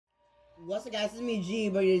What's up, guys? This is me, G,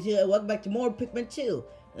 but welcome back to more Pikmin 2.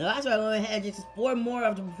 And last time I went ahead and just explored more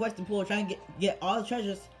of the Western Pool, trying to get all the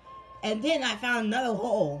treasures. And then I found another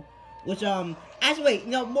hole, which, actually, wait,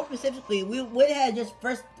 more specifically, we went ahead and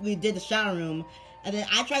we did the shower room, and then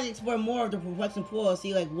I tried to explore more of the Western Pool,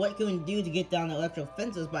 see, like, what can we do to get down the electrical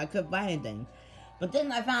fences, but I couldn't find anything. But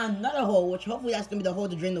then I found another hole, which hopefully that's gonna be the hole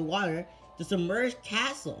to drain the water, the Submerged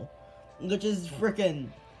Castle, which is freaking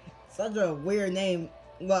such a weird name.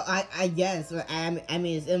 Well, I guess. I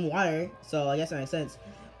mean, it's in water, so I guess that makes sense.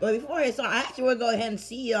 But before I start, I actually want to go ahead and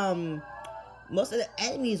see, most of the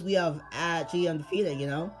enemies we have actually defeated,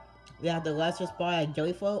 We have the Lesser Spy,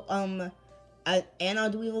 Jellyflow,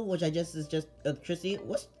 Anode Dweevil, which I guess is just electricity.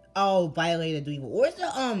 Violated Dweevil. Where's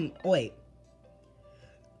the, wait.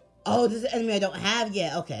 Oh, this is an enemy I don't have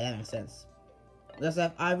yet. Okay, that makes sense. We also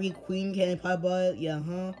have Ivory, Queen, Candy, Piebald,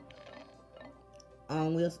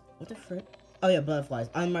 what the frick? Oh yeah, butterflies.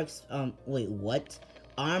 Unmarked, wait, what?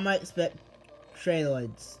 Unmarked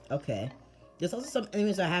spectraloids. Okay. There's also some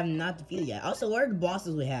enemies I have not defeated yet. Also, what are the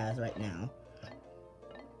bosses we have right now?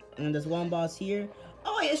 And there's one boss here.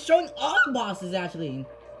 Oh, it's showing all the bosses, actually.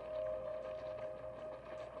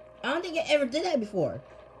 I don't think I ever did that before.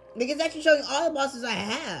 Like, it's actually showing all the bosses I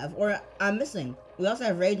have, or I'm missing. We also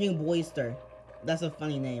have Raging Boister. That's a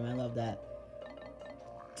funny name, I love that.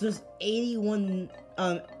 So there's 81,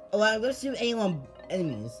 let's do 81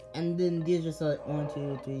 enemies, and then these are just like 1,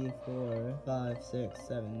 2, 3, 4, 5, 6,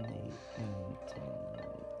 7, 8, 9, 10,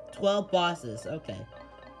 12 bosses. Okay,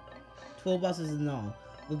 12 bosses in all.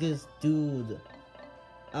 Look at this dude.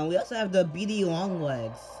 We also have the beady long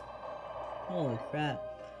legs. Holy crap!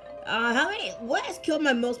 What has killed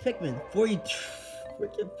my most Pikmin?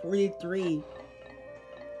 43.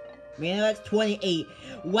 Man legs 28.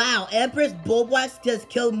 Wow, Empress Bulbwax has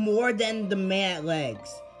killed more than the man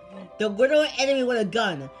legs. The little enemy with a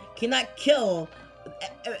gun cannot kill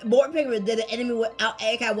more Pikmin than the enemy without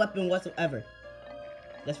any kind of weapon whatsoever.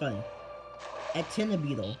 That's funny. Actina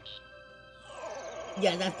Beetle.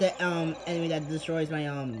 Yeah, that's the enemy that destroys my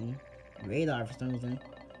radar for some reason.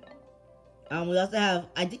 We also have,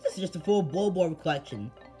 I think this is just a full Bulborb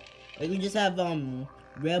collection. Like, we just have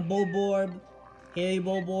red Bulborb, hairy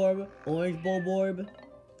Bulborb, orange Bulborb,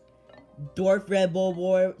 dwarf red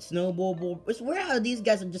Bulborb, snow Bulborb. It's weird how these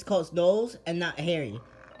guys are just called snows and not hairy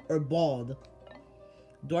or bald.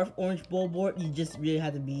 Dwarf orange Bulborb, you just really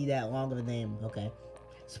have to be that long of a name. Okay.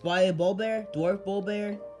 Spotted Bulbear, dwarf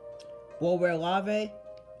Bulbear, Bulbear Larvae,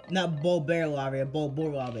 not Bulbear Larvae,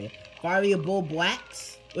 Bulbor Larvae. Fiery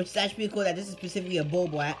Bulbwax, which is actually pretty cool that this is specifically a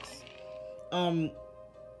Bulbwax.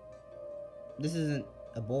 This isn't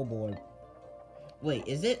a Bulborb. Wait,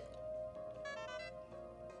 is it?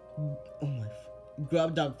 Oh my,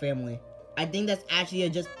 Grub Dog family. I think that's actually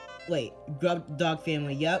Grub Dog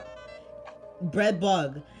family, yep. Bread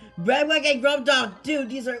Bug and Grub Dog,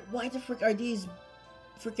 dude, why the frick are these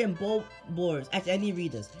freaking Bulbors? Actually, I need to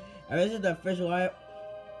read this. These are the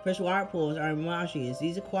freshwater pools are marshes.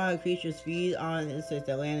 These aquatic creatures feed on insects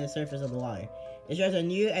that land on the surface of the water. It shows a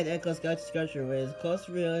new and exoskeleton structure with its close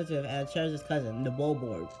relative and Charizard's cousin, the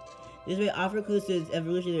Bulborb. This may offer clues to its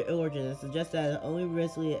evolutionary origin and suggests that it only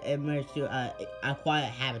recently emerged to a quiet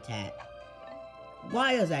habitat.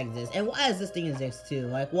 Why does that exist? And why does this thing exist too?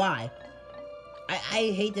 Like, why?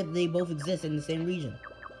 I hate that they both exist in the same region.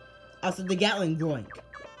 Also, the Gatling Groink.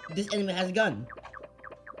 This enemy has a gun.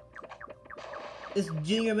 It's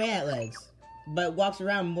Junior Man legs, but walks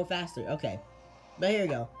around more faster. Okay, but here we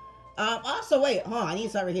go. Also, wait, hold on, I need to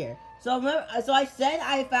start right here. So remember, so I said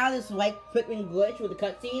I found this white Pikmin glitch with the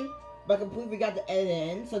cutscene, but I completely forgot to edit it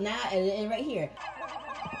in. So now I edit it in right here.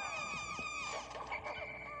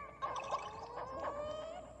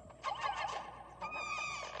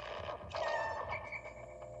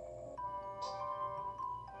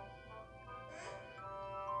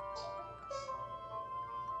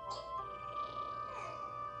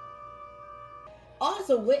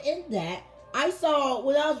 Also, within that, I saw,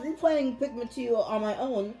 when I was replaying Pikmin 2 on my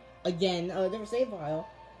own, again, a different save file,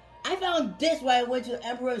 I found this when I went to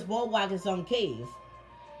Emperor's Bulbwax's cave.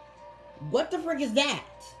 What the frick is that?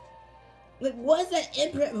 Like, what is that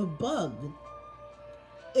imprint of a bug?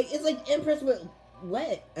 Like, it's like imprints with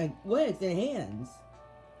legs and hands.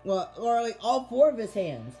 Well, or like all 4 of his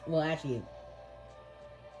hands. Well, actually,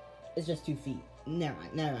 it's just 2 feet. Never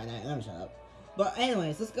mind, let me shut up. But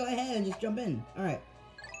anyways, let's go ahead and just jump in. Alright.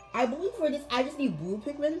 I believe for this, I just need blue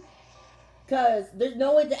Pikmin. Because there's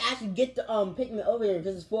no way to actually get the Pikmin over there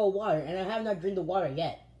because it's full of water. And I have not drained the water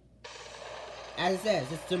yet. As it says,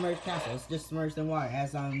 it's Submerged Castle. It's just submerged in water,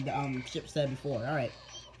 as the ship said before. Alright.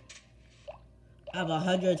 I have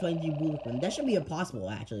 123 blue Pikmin. That should be impossible,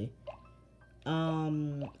 actually. I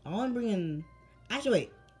want to bring in. Actually,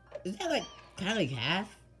 wait. Is that like kind of like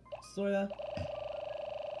half, sorta?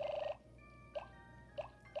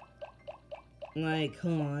 Like,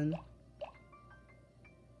 hold on.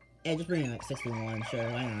 Yeah, just bring in like 61. Sure,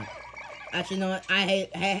 why not? Actually, you know what? I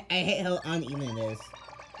hate how uneven it is.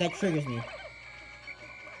 That triggers me.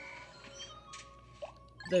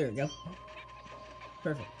 There we go.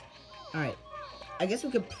 Perfect. Alright. I guess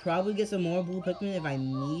we could probably get some more blue Pikmin if I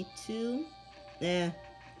need to.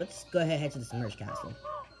 Let's go ahead and head to the Submerged Castle.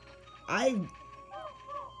 I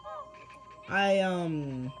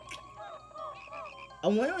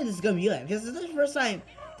wonder what this is gonna be like, because this is the first time,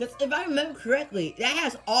 because if I remember correctly, that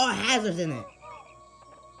has all hazards in it.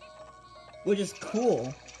 Which is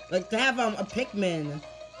cool. Like, to have, a Pikmin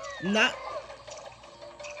not...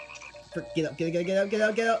 Get up.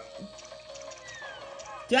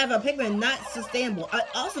 To have a Pikmin not sustainable.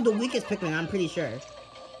 Also the weakest Pikmin, I'm pretty sure.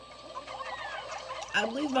 I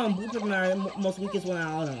believe, blue Pikmin are the most weakest one out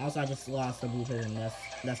of all of them. Also, I just lost the blue Pikmin.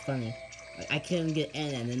 That's funny. Like, I couldn't get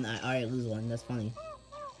in and then I already lose one. That's funny.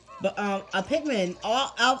 But, a Pikmin,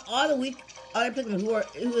 all the other Pikmin who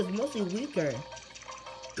is mostly weaker,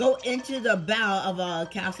 go into the battle of a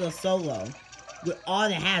castle solo with all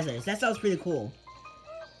the hazards. That sounds pretty cool.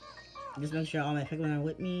 Just make sure all my Pikmin are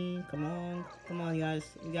with me. Come on, you guys.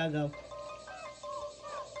 We gotta go.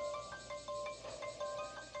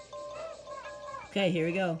 Okay, here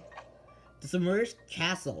we go. The Submerged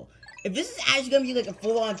Castle. If this is actually gonna be like a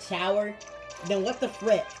full-on tower, then what the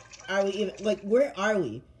frick are we even? Like, where are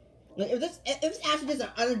we? Like, if it's actually just an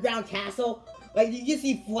underground castle, like you can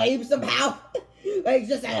see flames somehow, like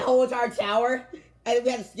just that whole entire tower, and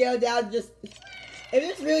we have to scale it down. Just if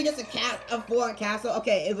it's really just a full-on castle,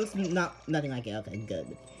 okay, it looks nothing like it. Okay,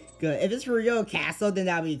 good. If it's for real castle, then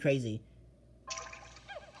that'd be crazy.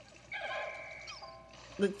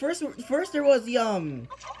 Like first there was the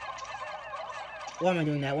Why am I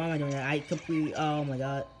doing that? I completely. Oh my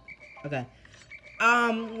god. Okay.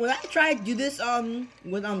 When I tried to do this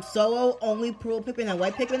with solo only pearl Pikmin and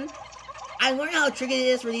white Pikmin, I learned how tricky it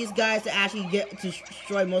is for these guys to actually get to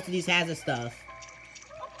destroy most of these hazard stuff.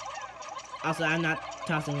 Also, I'm not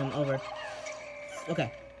tossing them over.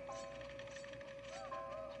 Okay.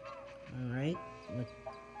 Alright.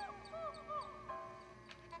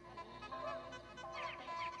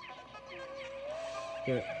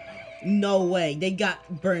 Here. No way. They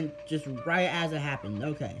got burnt just right as it happened.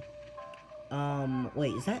 Okay.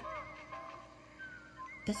 Wait, is that...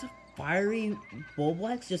 That's a fiery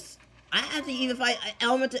Bulblex? Just... I have to even fight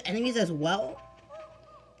elemental enemies as well?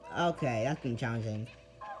 Okay, that's gonna be challenging.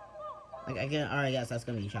 Like, alright, yes, that's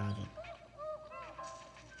gonna be challenging.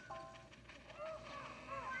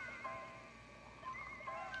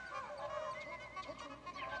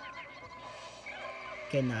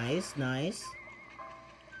 Okay, nice.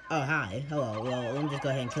 Oh, hi. Hello. Well, let me just go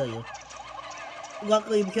ahead and kill you.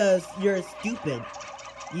 Luckily, because you're stupid,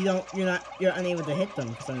 you're unable to hit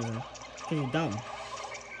them for some reason. Because you're dumb.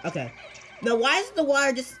 Okay. Now, why is the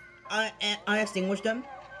water just unextinguished them?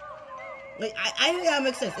 Like, I think that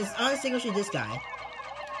makes sense. It's unextinguishing this guy.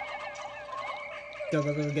 Go,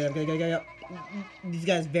 get up. This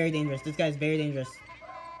guy's very dangerous.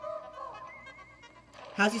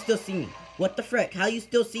 How's he still see me? What the frick? How you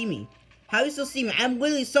still see me? I'm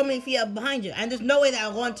literally so many feet up behind you, and there's no way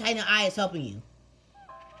that one tiny eye is helping you.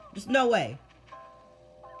 There's no way.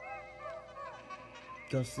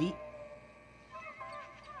 Go sleep.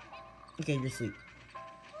 Okay, you're asleep.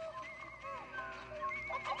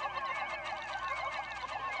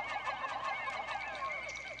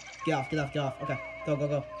 Get off. Okay,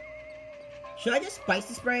 go. Should I just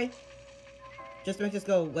spicy spray? Just to make this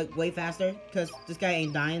go, like, way faster? Because this guy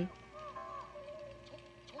ain't dying.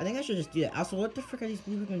 I think I should just do that. Also, what the frick are these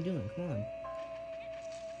blue Pikmin doing? Come on.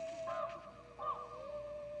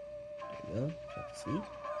 There we go. Check to see.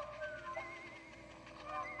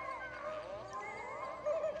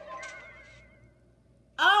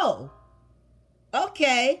 Oh!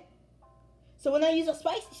 Okay. So when I use a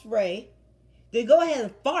spicy spray, they go ahead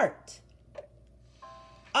and fart.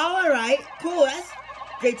 Alright, cool. That's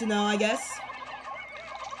great to know, I guess.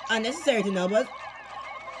 Unnecessary to know, but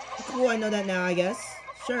cool, I know that now, I guess.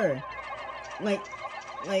 Sure. Like,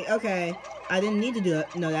 okay. I didn't need to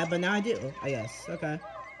know that, but now I do, I guess. Okay.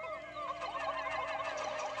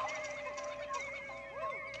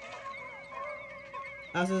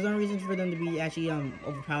 Also, there's no reason for them to be actually,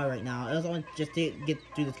 overpowered right now. It was only just to get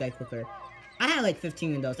through this guy quicker. I had, like,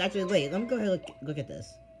 15 of those. Actually, wait, let me go ahead and look at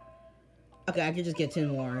this. Okay, I could just get 10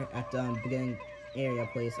 more at the, beginning area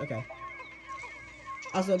place. Okay.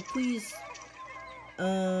 Also, please,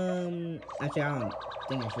 Actually, I don't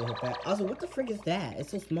think I should hit that. Also, what the frick is that?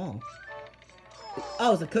 It's so small.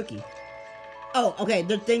 Oh, it's a cookie. Oh, okay,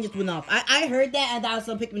 the thing just went off. I heard that and I thought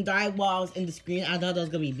some Pikmin died while I was in the screen. I thought that was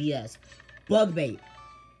gonna be BS. Bug bait.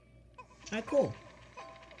 Alright, cool.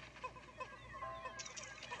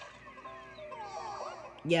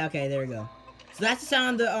 Yeah, okay, there we go. So that's the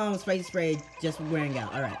sound of the spicy spray just wearing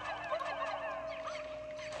out. Alright.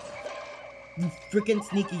 You freaking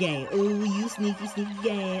sneaky gang. Ooh, you sneaky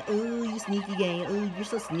gang. Ooh, you sneaky gang. Ooh, you're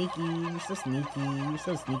so sneaky. You're so sneaky. You're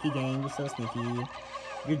so sneaky gang. You're so sneaky.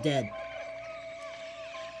 You're dead.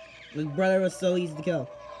 My brother was so easy to kill.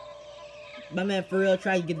 My man for real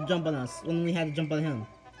tried to get the jump on us when we had to jump on him.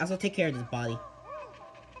 Also, take care of this body.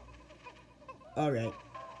 Alright.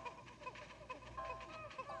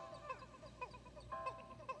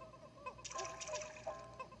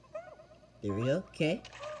 There we go. Okay.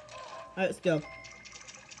 Alright, let's go.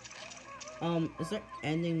 Is there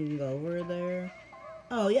anything over there?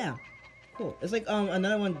 Oh, yeah. Cool. It's like,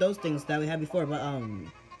 another one of those things that we had before, but,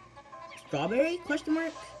 strawberry? Question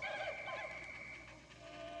mark?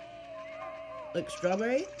 Like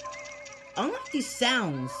strawberry? I don't like these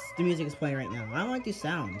sounds the music is playing right now. I don't like these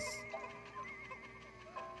sounds.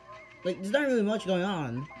 Like, there's not really much going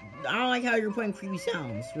on. I don't like how you're playing creepy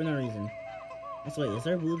sounds for no reason. Also, wait, is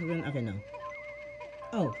there a blue Pikmin? Okay, no.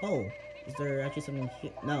 Oh, hole. Is there actually something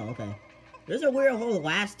here? No, okay. There's a weird hole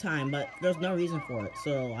last time, but there's no reason for it.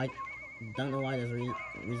 So, I don't know why there's a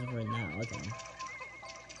reason for it now. Okay.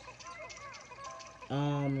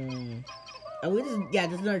 Oh, yeah,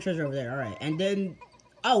 there's another treasure over there. Alright. And then...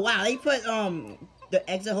 Oh, wow. They put, the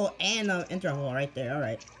exit hole and the enter hole right there.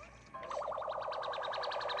 Alright.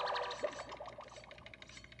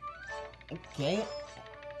 Okay.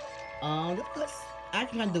 This looks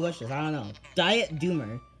actually kind of delicious. I don't know. Diet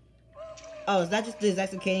Doomer. Oh, is that just the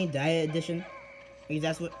Exactly Diet Edition? Because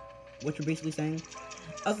that's what you're basically saying?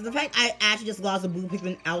 Also, the fact I actually just lost a blue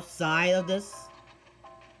Pikmin outside of this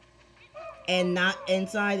and not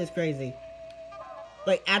inside is crazy.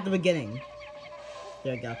 Like, at the beginning.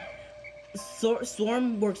 There we go.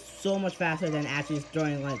 Swarm works so much faster than actually just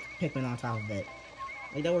throwing, like, Pikmin on top of it.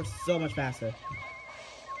 Like, that works so much faster.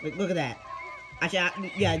 Like, look at that.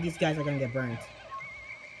 Actually, yeah, these guys are gonna get burned.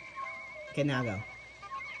 Okay, now go.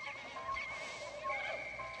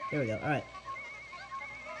 There we go, alright.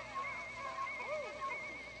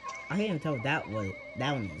 I can't even tell what that one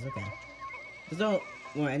is, okay. There's no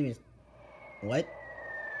more enemies. What?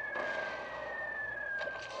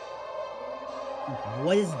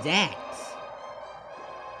 What is that?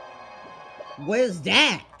 What is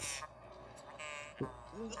that?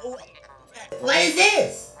 What is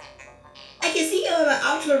this? I can see it on my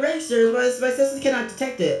optional registers, but my systems cannot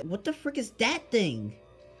detect it. What the frick is that thing?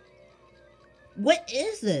 What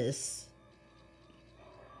is this?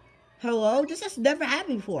 Hello? This has never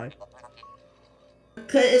happened before.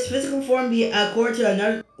 Could its physical form be according to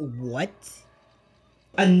another... What?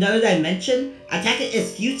 Another dimension? Attacking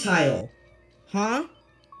is futile. Huh?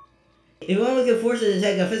 If only we can force it to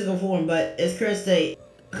take a physical form, but its current state...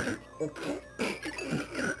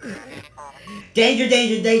 Danger,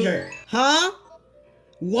 danger, danger! Huh?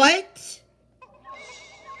 What?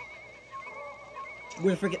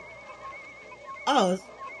 We're freaking... Oh.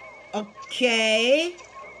 Okay.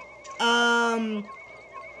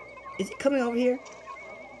 Is it coming over here?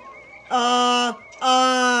 Okay.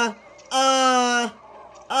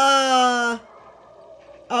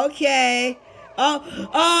 Okay.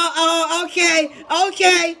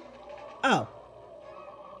 Okay. Oh.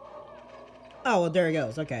 Oh, well, there it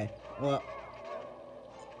goes. Okay. Well.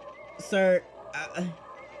 Sir,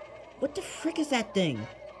 what the frick is that thing?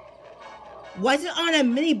 Why is it on a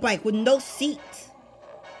mini bike with no seat?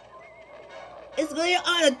 It's literally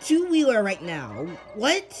on a two-wheeler right now.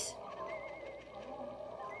 What?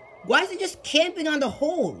 Why is it just camping on the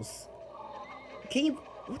holes? Can you...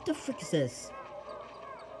 What the frick is this?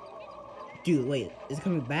 Dude, wait. Is it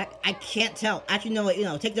coming back? I can't tell. Actually, no, wait. You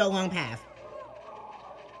know, take the long path.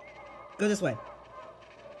 Go this way.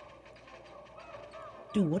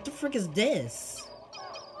 Dude, what the frick is this?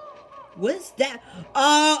 What is that?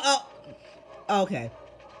 Oh, okay.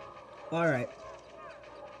 Alright.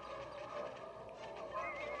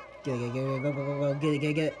 Get it,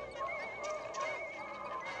 go, get it.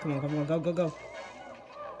 Come on, go.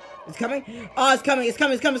 It's coming? Oh, it's coming.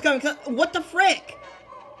 What the frick?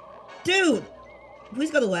 Dude!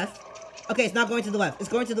 Please go to the left. Okay, it's not going to the left.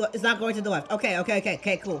 It's not going to the left.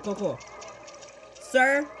 Okay, cool.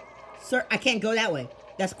 Sir, I can't go that way.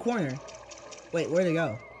 That's corner. Wait, where'd it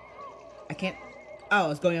go? I can't...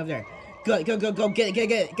 Oh, it's going over there. Go, get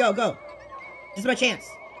it. Go. This is my chance.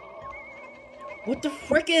 What the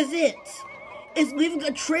frick is it? It's leaving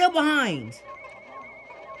a trail behind.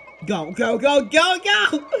 Go, go, go, go,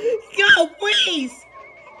 go! Go, please!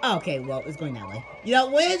 Okay, well, it's going that way. You know,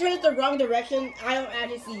 when it's headed the wrong direction, I don't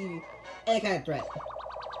actually see any kind of threat.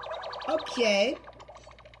 Okay.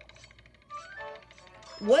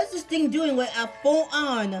 What is this thing doing with a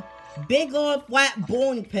full-on, big old flat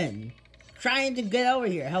bowling pin? Trying to get over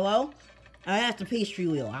here. Hello? I have the pastry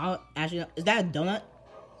wheel. I don't actually know. Is that a donut?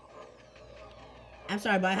 I'm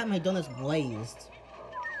sorry, but I have my donuts glazed.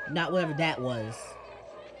 Not whatever that was.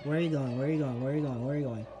 Where are you going? Where are you going? Where are you going? Where are you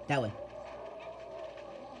going? That way.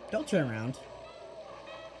 Don't turn around.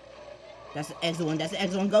 That's the exit one. That's the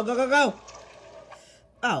exit one. Go, go, go, go!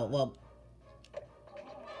 Oh, well.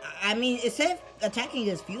 I mean, it said attacking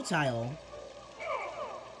is futile.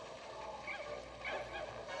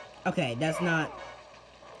 Okay, that's not...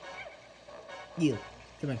 You.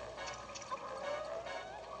 Come here.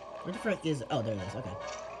 Where the frick is... Oh, there it is. Okay.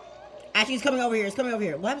 Actually, it's coming over here. It's coming over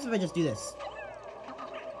here. What happens if I just do this?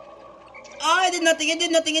 Oh, it did nothing. It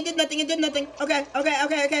did nothing. It did nothing. It did nothing. Okay. Okay.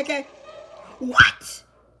 Okay. Okay. Okay. What?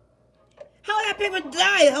 How did that Pikmin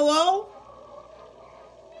die? Hello?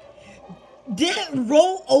 Did it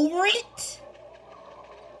roll over it?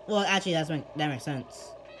 Well, actually, that makes sense.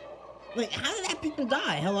 Like, how did that Pikmin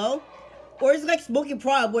die? Hello? Or is it like Smoky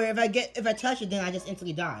Prob, where if I touch it, then I just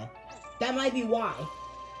instantly die? That might be why.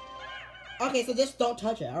 Okay, so just don't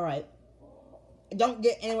touch it. All right. Don't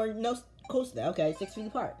get anywhere close to that. Okay, 6 feet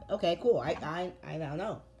apart. Okay, cool. I don't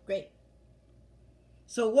know. Great.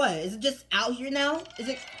 So what? Is it just out here now? Is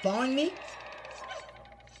it following me?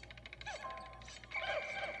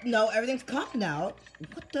 No, everything's calm now.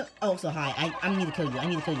 What the? Oh, so hi. I need to kill you. I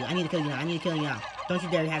need to kill you. I need to kill you now. I need to kill you now. Don't you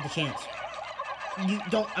dare have the chance. You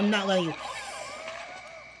don't. I'm not letting you.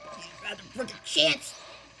 You have the freaking chance.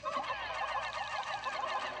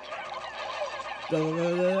 Go,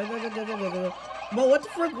 go, go, go, go, go, go, go, go. But what the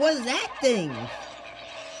frick was that thing?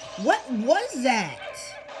 What was that?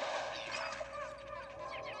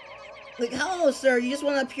 Like, hello, sir. You just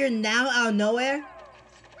want to appear now out of nowhere?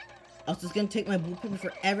 I was just gonna take my blue Pikmin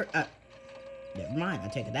forever. Never mind. I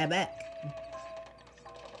take that back.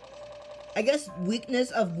 I guess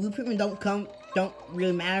weakness of blue Pikmin don't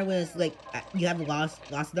really matter when it's like you haven't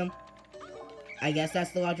lost them. I guess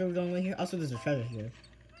that's the logic we're going with here. Also, there's a treasure here.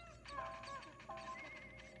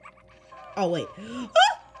 Oh wait.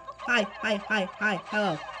 Hi, hi, hi, hi,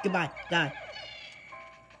 hello, goodbye, die.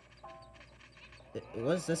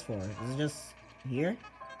 What is this for? Is it just here?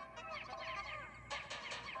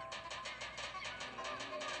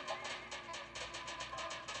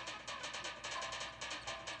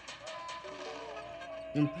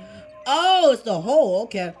 Oh, it's the hole.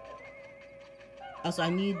 Okay. Also, I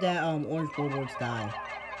need that orange billboard to die.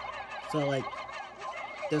 So like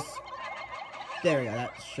this. There we go.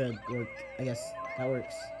 That should work. I guess that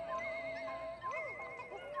works.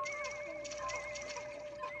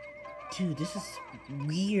 Dude, this is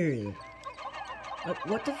weird. Like,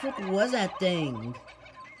 what the frick was that thing?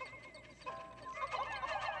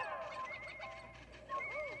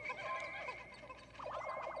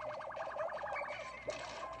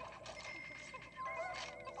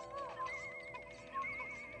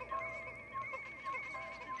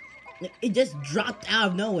 It just dropped out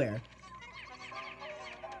of nowhere.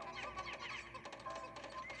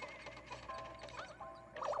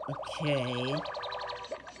 Okay.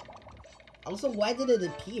 Also, why did it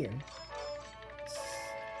appear?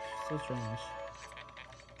 So strange.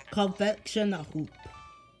 Confection hoop.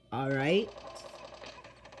 Alright.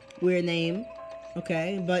 Weird name.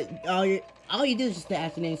 Okay, but all you do is just to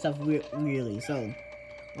actually name stuff weirdly, so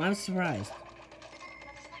well, I'm surprised.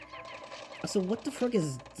 So what the frick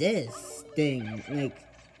is this thing? Like,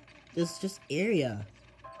 this just area.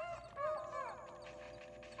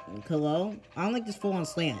 Hello? I don't like this full-on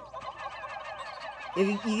slant.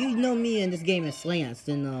 If you know me and this game is slants,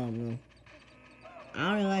 then I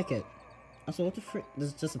don't really like it. Also, what the frick?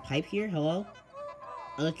 There's just a pipe here? Hello?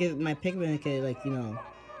 I look at my Pikmin could, like, you know,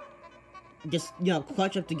 just, you know,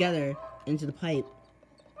 clutch up together into the pipe.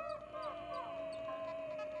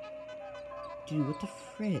 Dude, what the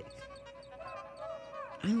frick?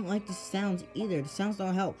 I don't like the sounds either. The sounds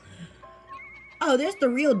don't help. Oh, there's the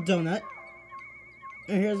real donut.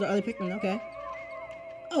 And here's the other Pikmin, okay.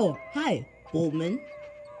 Oh, hi, Boldman.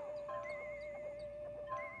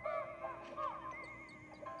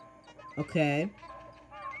 Okay.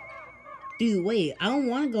 Dude, wait, I don't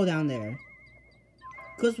want to go down there.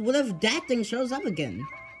 Because what if that thing shows up again?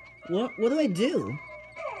 What do I do?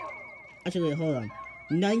 Actually, wait, hold on.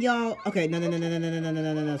 None y'all... Okay,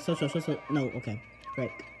 no. Social, no, okay.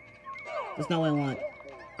 Great. That's not what I want.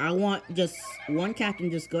 I want just one captain.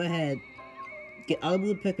 Just go ahead. Get all the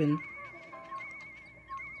blue Pikmin.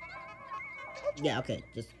 Yeah, okay.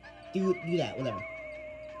 Just do that. Whatever.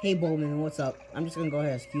 Hey, Bowman, what's up? I'm just gonna go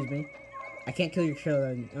ahead. Excuse me. I can't kill your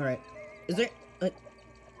children. All right. Is there like?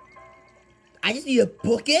 I just need to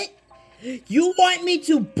book it. You want me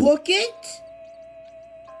to book it?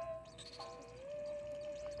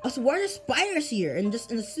 Also, why are there spiders here and just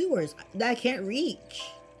in the sewers that I can't reach?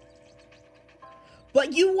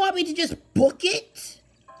 But you want me to just book it?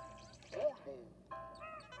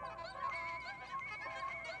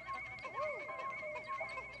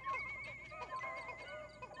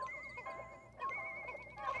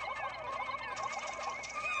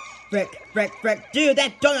 Frick. Dude,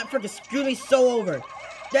 that donut frickin' screwed me so over.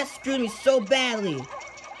 That screwed me so badly.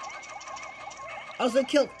 I was gonna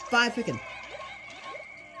kill 5 Pikmin.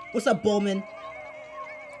 What's up, Bowman?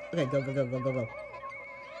 Okay, go.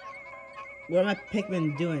 What are my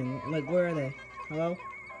Pikmin doing? Like, where are they? Hello?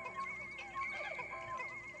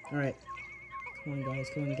 Alright. Come on,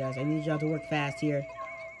 guys. I need y'all to work fast here.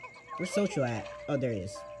 Where's Social at? Oh, there he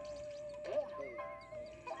is.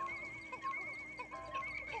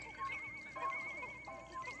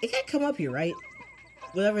 It can't come up here, right?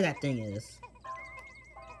 Whatever that thing is.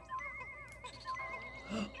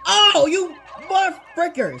 Oh, you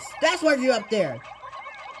motherfrickers! That's why you're up there.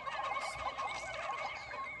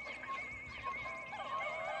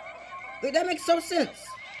 Wait, that makes some sense.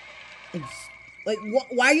 Like,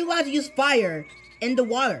 why are you allowed to use fire in the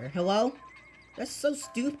water? Hello? That's so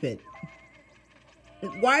stupid.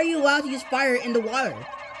 Like, why are you allowed to use fire in the water?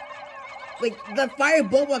 Like, the fire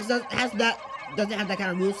Bulbox doesn't have that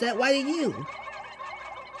kind of rule set. Why do you?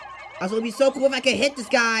 Also, it'd be so cool if I could hit this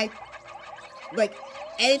guy. Like,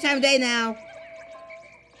 any time of day now.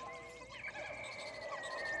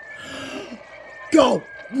 Go!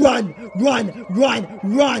 Run! I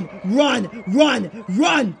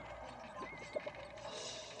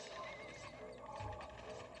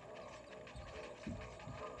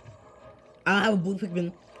don't have a blue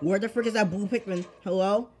Pikmin. Where the frick is that blue Pikmin?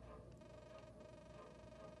 Hello?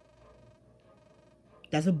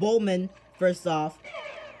 That's a Bowman, first off.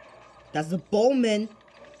 That's a Bowman.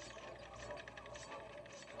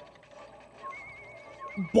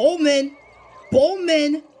 Bowman!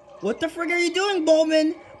 What the frick are you doing,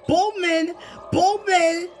 Bowman? Bowman!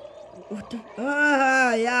 What the?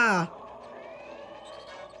 Yeah.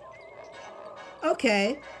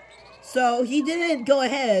 Okay. So, he didn't go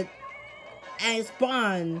ahead and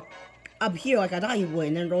spawn up here like I thought he would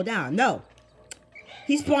and then roll down. No.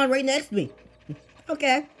 He spawned right next to me.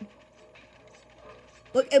 Okay.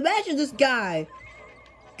 Look, imagine this guy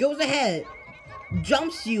goes ahead,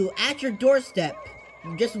 jumps you at your doorstep,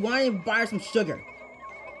 just wanting to buy some sugar.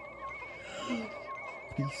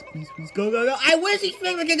 Please, go. I wish these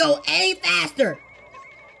Pikmin could go any faster.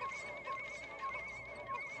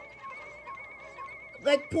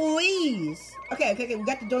 Like, please. Okay, we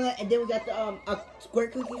got the donut, and then we got the, a square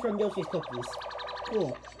cookie from Yoshi's Cookies.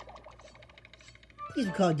 Cool. Please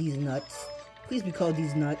be called these nuts.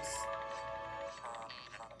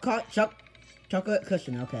 Chocolate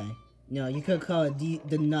cushion, okay. No, you could call it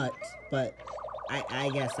the nut, but I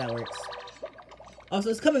guess that works. Also,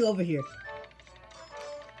 it's coming over here.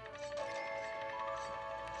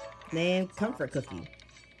 Man, comfort cookie.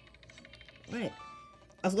 Alright.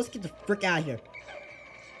 Also, let's get the frick out of here.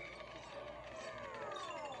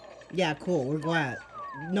 Yeah, cool. We're glad.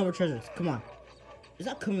 No more treasures. Come on. It's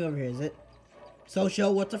not coming over here, is it?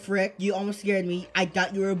 Social, what the frick? You almost scared me. I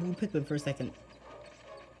thought you were a blue Pikmin for a second.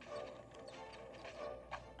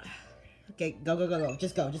 Okay, go.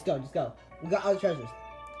 Just go. We got all the treasures.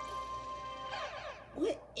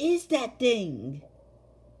 What is that thing?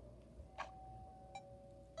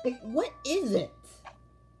 Like, what is it?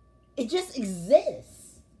 It just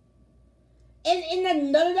exists. And in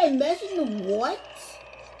another dimension, what?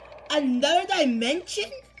 Another dimension?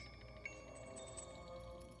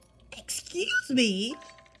 Excuse me?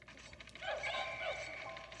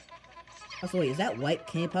 Also, wait, is that white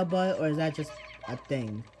candy pie boy, or is that just a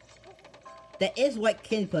thing? That is white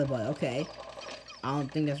candy pie boy, okay. I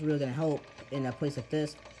don't think that's really gonna help in a place like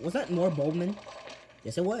this. Was that more Bowman?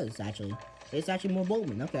 Yes, it was, actually. It's actually more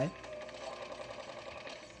Bowman, okay.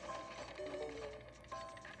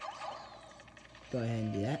 Go ahead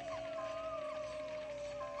and do that.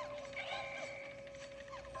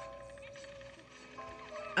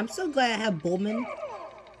 I'm so glad I have Bowman.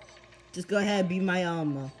 Just go ahead and be my,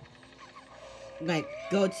 like,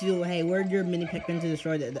 go to, hey, where's your mini Pikmin to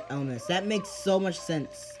destroy the elements? That makes so much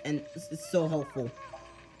sense, and it's so helpful.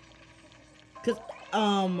 Because,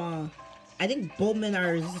 I think Bowman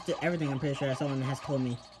are resistant to everything, I'm pretty sure someone has told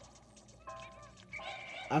me.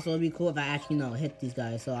 Also, it'd be cool if I actually, hit these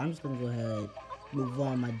guys. So I'm just gonna go ahead and move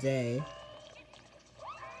on my day.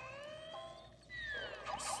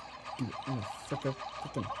 Stupid,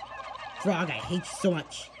 freaking frog, I hate you so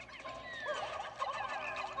much.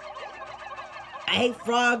 I hate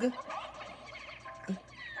frog.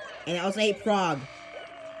 And I also hate frog.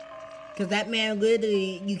 Because that man,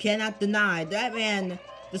 literally, you cannot deny. That man,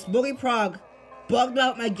 the smoky frog, bugged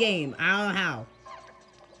out my game. I don't know how.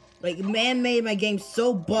 Like, man made my game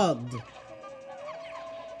so bugged.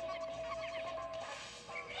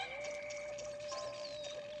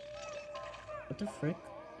 What the frick?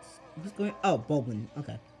 What's going on? Oh, Bowman.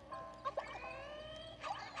 Okay.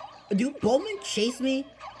 Do Bowman chase me?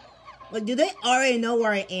 Like, do they already know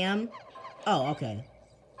where I am? Oh, okay.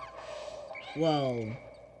 Well,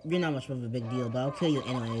 you're not much of a big deal, but I'll kill you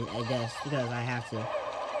anyway, I guess, because I have to.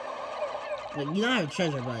 Like, you don't have a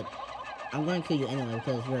treasure, but I'm gonna kill you anyway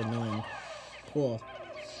because you're annoying. Cool.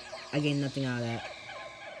 I gained nothing out of that.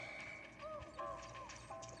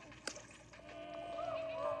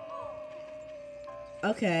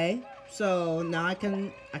 Okay, so now I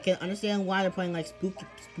can understand why they're playing like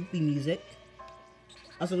spooky music.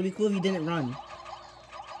 Also, it'd be cool if you didn't run.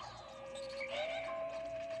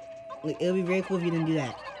 Like, it would be very cool if you didn't do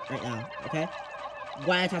that right now. Okay.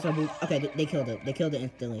 Why I toss my boot? Okay, they killed it. They killed it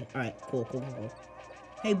instantly. All right, cool.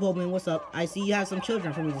 Hey, Bowman, what's up? I see you have some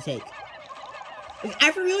children for me to take. Like,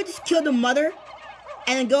 I for real just killed the mother,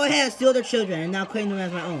 and then go ahead and steal their children, and now claim them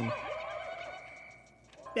as my own.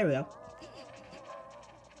 There we go.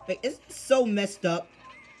 Like, it's so messed up.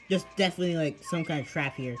 There's definitely, like, some kind of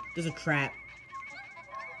trap here. There's a trap.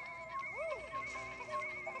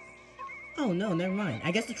 Oh, no, never mind. I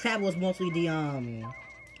guess the trap was mostly the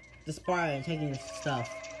spire and taking stuff.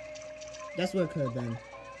 That's what it could have been.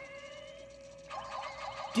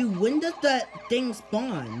 Dude, when does that thing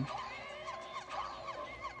spawn?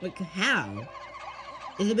 Like, how?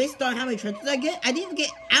 Is it based on how many treasures I get? I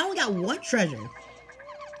only got one treasure.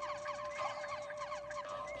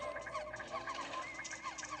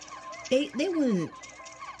 They wouldn't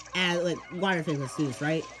add, like, water physics suits,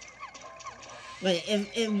 right? Like,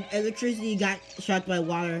 if electricity got shocked by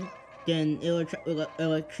water, then what the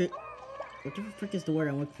frick is the word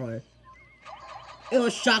I'm looking for? It'll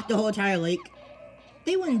shock the whole entire lake.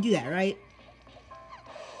 They wouldn't do that, right?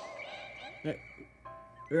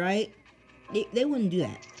 Right? They wouldn't do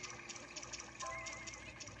that.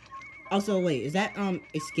 Also, wait, is that,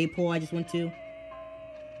 escape hole I just went to?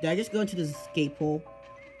 Did I just go into this escape hole?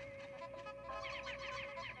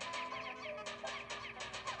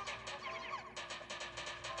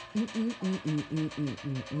 That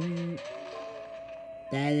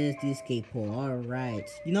is the escape hole. Alright.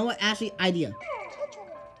 You know what? Actually, idea.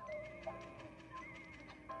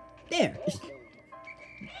 There.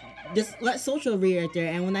 Just let Social read right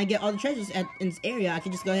there, and when I get all the treasures in this area, I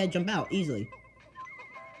can just go ahead and jump out easily.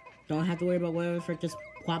 Don't have to worry about whatever frick just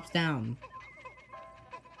plops down.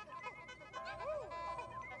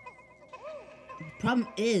 The problem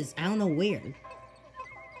is, I don't know where.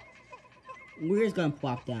 Where's gonna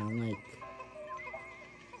plop down? Like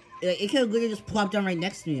it could have literally just plopped down right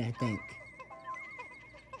next to me, I think.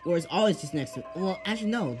 Or it's always just next to me. Well,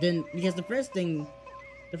 actually, no. Then, because the first one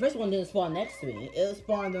didn't spawn next to me. It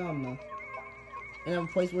spawned, in a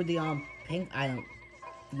place where the, pink item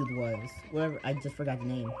field was. Whatever, I just forgot the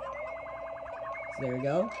name. So there we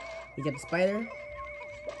go. We get the spider,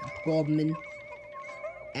 Goldman,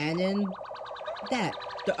 and then that.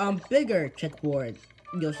 The, bigger checkboard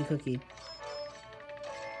Yoshi cookie.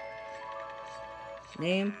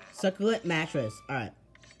 Name, succulent mattress. Alright.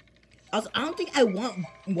 Also, I don't think I want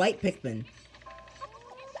white Pikmin.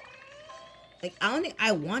 Like, I don't think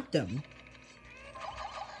I want them.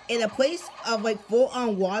 In a place of, like,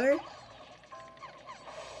 full-on water?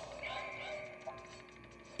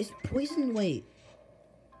 Is poison, wait.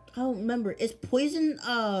 I don't remember. Is poison,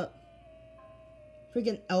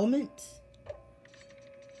 freaking element?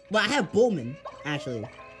 Well, I have Bowman, actually.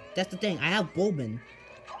 That's the thing. I have Bowman.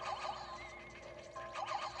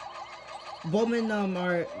 Bowman,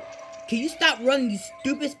 are... Can you stop running, you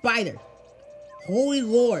stupid spider? Holy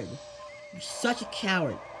Lord. You're such a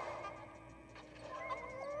coward.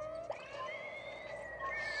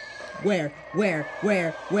 Where is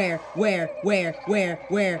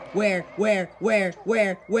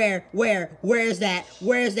that?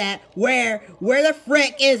 Where the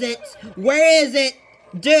frick is it? Where is it?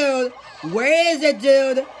 Dude, where is it,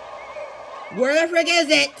 dude? Where the frick is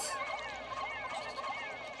it?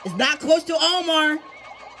 It's not close to Omar.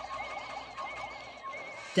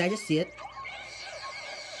 Did I just see it?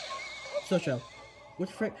 Social. What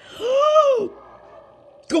the frick?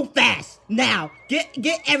 Go fast! Now! Get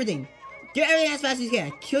everything! Get everything as fast as you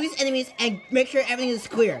can. Kill these enemies and make sure everything is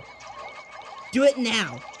clear. Do it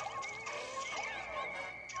now.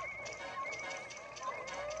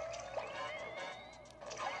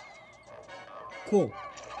 Cool.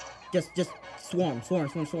 Just swarm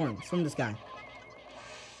this guy.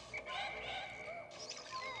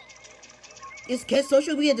 Can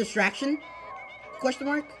social be a distraction? Question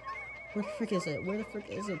mark? Where the frick is it? Where the frick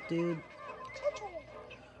is it, dude?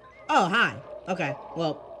 Oh, hi. Okay,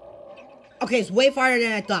 well. Okay, it's way farther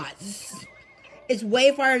than I thought. It's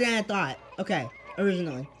way farther than I thought. Okay,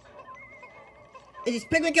 originally. If this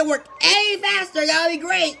Pikmin can work any faster, that would be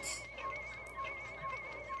great!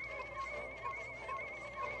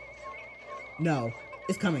 No.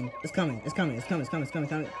 It's coming. It's coming. It's coming. It's coming. It's coming. It's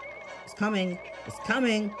coming. It's coming. It's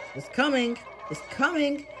coming. It's coming. It's coming. It's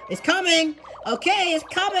coming. It's coming. Okay, it's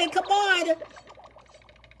coming. Come on.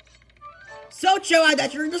 Socho, I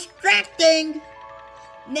thought you were distracting.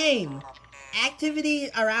 Name. Activity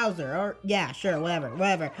arouser. Or, yeah, sure. Whatever.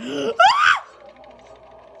 Whatever. Go,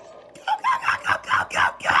 go, go, go, go, go,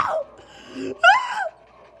 go.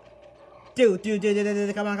 Dude,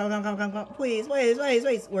 come on. Please. Where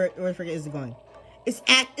the frick is it going? It's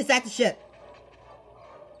at the ship.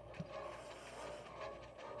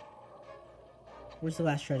 Where's the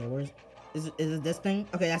last treasure? Is it this thing?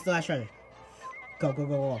 Okay, that's the last treasure.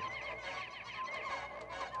 Go.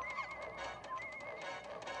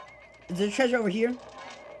 Is there a treasure over here?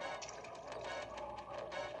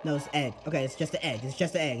 No, it's egg. Okay, it's just the egg. It's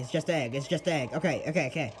just the egg. Okay.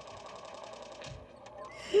 Okay.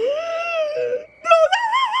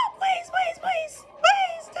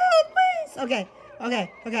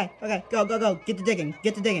 Go. Get the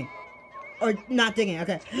digging. Or not digging,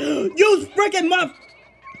 okay. You freaking muff!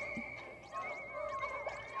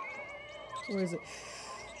 Where is it?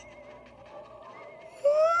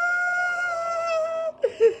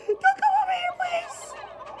 Don't go over here, please!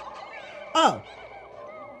 Oh.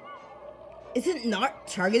 Is it not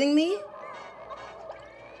targeting me?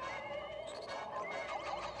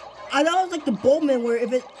 I thought it was like the Bowman where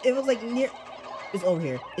if it was like near. It's over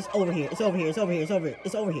here. Don't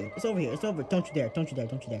you dare. Don't you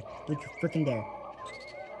freaking dare.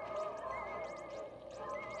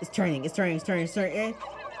 It's turning.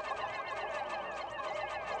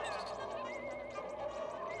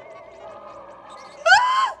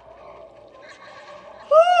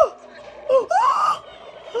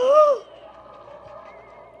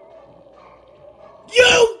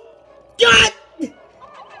 You got.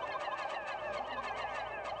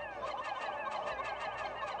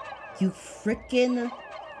 You frickin'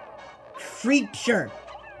 creature.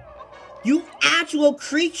 You actual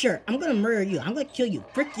creature. I'm gonna murder you. I'm gonna kill you.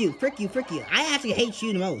 Frick you. I actually hate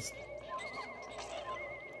you the most.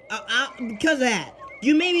 Because of that.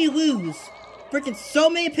 You made me lose frickin' so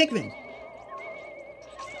many Pikmin.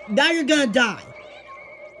 Now you're gonna die.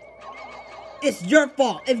 It's your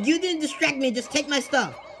fault. If you didn't distract me, just take my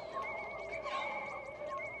stuff.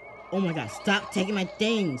 Oh my god, stop taking my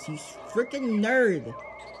things, you frickin' nerd.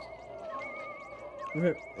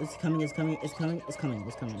 It's coming.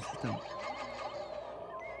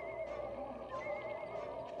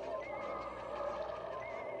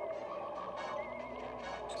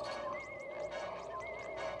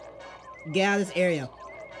 Get out of this area.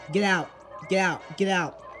 Get out. Get out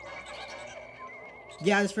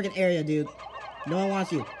of this freaking area, dude. No one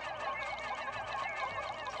wants you.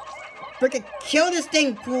 Freaking kill this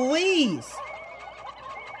thing, please.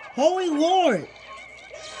 Holy Lord.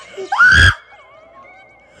 Ah!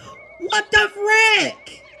 What the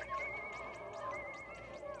frick?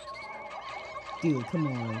 Dude, come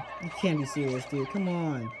on. You can't be serious, dude. Come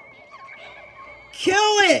on. Kill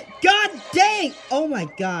it! God dang! Oh my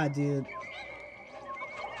god, dude.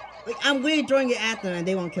 Like, I'm literally throwing it at them and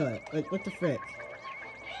they won't kill it. Like, what the frick?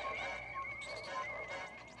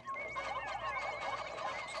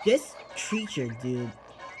 This creature, dude.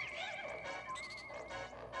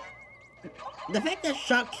 The fact that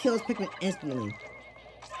shock kills Pikmin instantly.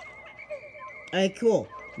 Alright, cool.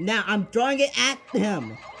 Now, I'm throwing it at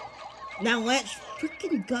him. Now, let's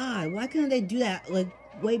freaking god. Why couldn't they do that, like,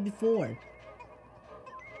 way before?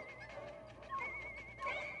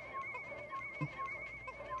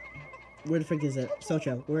 Where the frick is it?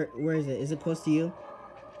 Socho, where is it? Is it close to you?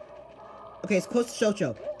 Okay, it's close to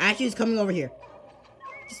Socho. Actually, it's coming over here.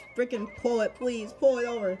 Just freaking pull it, please. Pull it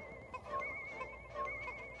over.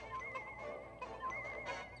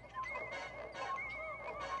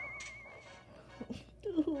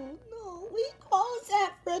 Dude, no. We closed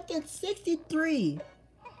at freaking 63.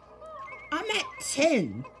 I'm at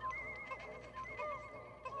 10.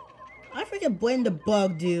 I freaking blame the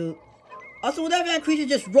bug, dude. Also, whenever that creature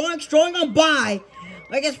just strolling on by,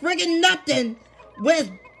 like it's freaking nothing,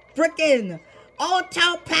 with freaking all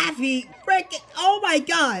telepathy, freaking, oh my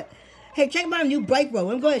god. Hey, check my new bike road.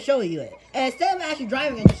 I'm going to show you it. And instead of actually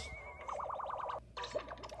driving it, just...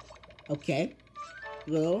 Okay.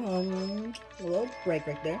 Little break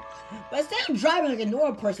right there. But instead of driving like a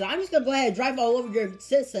normal person, I'm just gonna go ahead and drive all over your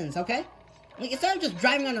citizens, okay? Like, instead of just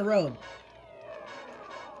driving on the road.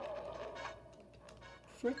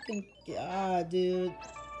 Freaking god, dude.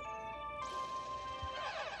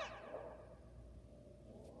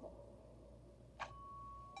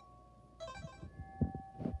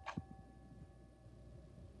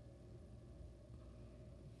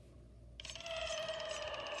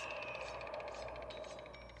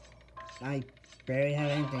 I barely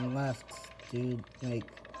have anything left, dude. Like,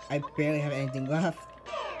 I barely have anything left.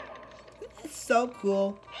 It's so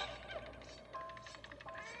cool.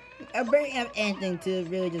 I barely have anything to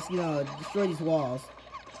really just, you know, destroy these walls.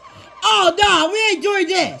 Oh, no, we ain't doing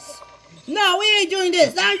this! No, we ain't doing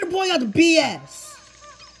this! Now you're pulling out the BS!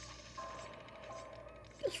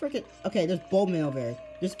 Just freaking... Okay, there's Bowman over there.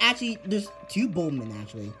 There's 2 Bowman,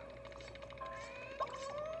 actually.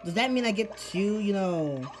 Does that mean I get 2, you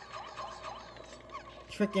know...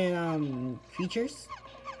 freaking, creatures?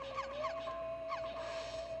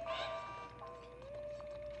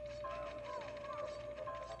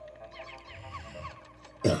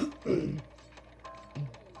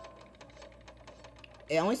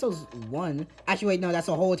 It only shows 1. Actually, wait, no, that's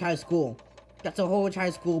a whole entire school. That's a whole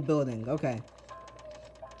entire school building. Okay.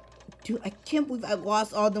 Dude, I can't believe I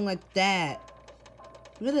lost all of them like that.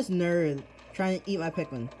 Look at this nerd trying to eat my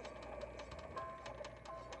Pikmin.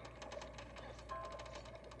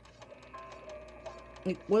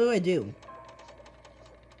 Like, what do I do?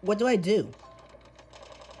 What do I do?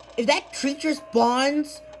 If that creature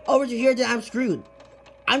spawns over to here, then I'm screwed.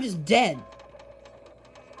 I'm just dead.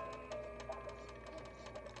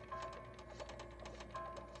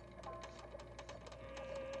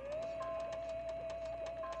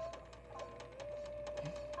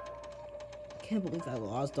 I can't believe I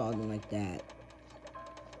lost all of them like that.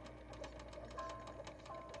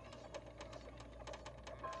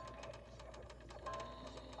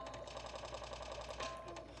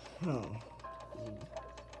 Oh.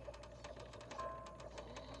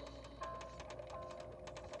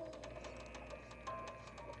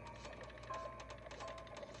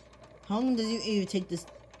 How long does it even take this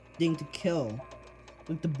thing to kill?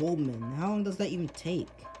 Like the Bowman. How long does that even take?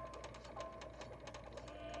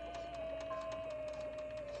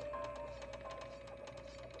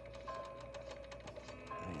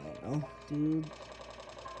 I don't know, dude.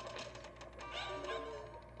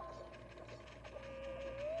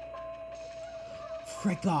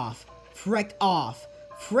 Frick off. Frick off.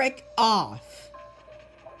 Frick off.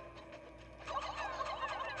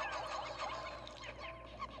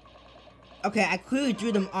 Okay, I clearly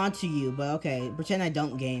drew them onto you, but okay, pretend I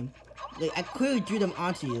don't game. Like, I clearly drew them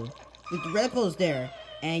onto you. Like, the reticle is there,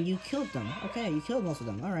 and you killed them. Okay, you killed most of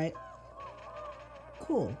them. Alright.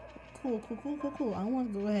 Cool. Cool. I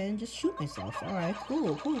want to go ahead and just shoot myself. Alright,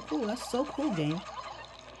 cool. That's so cool, game.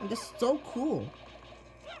 Like, that's so cool.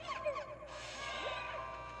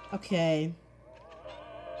 Okay.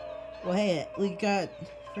 Well, hey, we got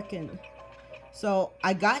freaking... So,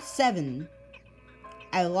 I got 7.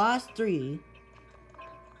 I lost 3.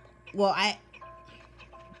 Well, I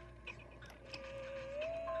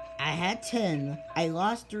had 10. I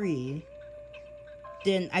lost 3.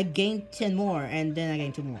 Then I gained 10 more, and then I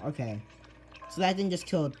gained 2 more. Okay. So that thing just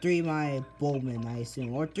killed 3 of my Bowman, I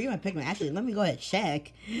assume. Or 3 of my Pikmin. Actually, let me go ahead and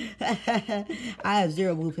check. I have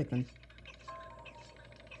 0 blue Pikmin.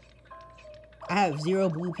 I have 0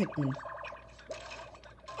 blue Pikmin.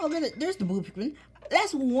 Oh, there's the blue Pikmin.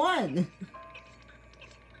 That's 1.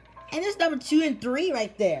 And there's number 2 and 3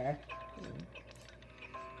 right there.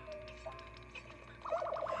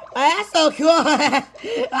 Oh, that's so cool.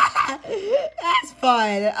 That's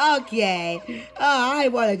fun. Okay. Oh, I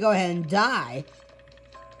want to go ahead and die.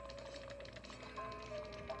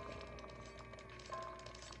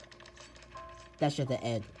 That's just the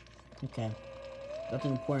end. Okay.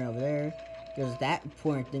 Nothing important over there. There's that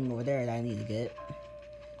important thing over there that I need to get.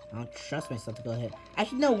 I don't trust myself to go ahead.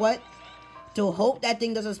 Actually, you know what? To hope that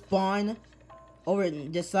thing doesn't spawn over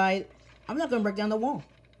this side, I'm not gonna break down the wall.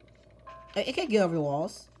 It can't get over the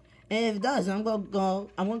walls. And if it does, I'm gonna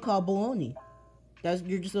call baloney.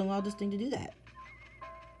 You're just gonna allow this thing to do that.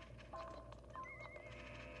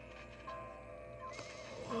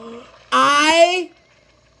 I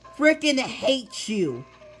freaking hate you.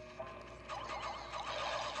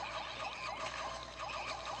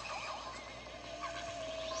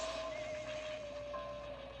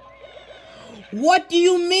 What do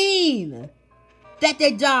you mean? That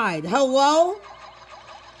they died? Hello?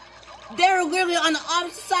 They're literally on the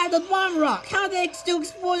opposite side of the bomb rock. How did they still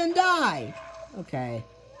explode and die? Okay.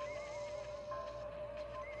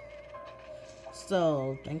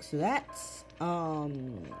 So, thanks to that,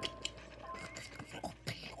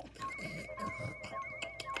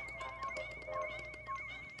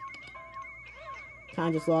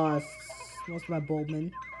 kinda just lost most of my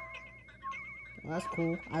Bowman. Well, that's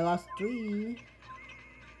cool. I lost 3.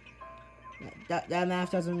 That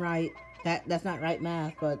math doesn't right. That's not right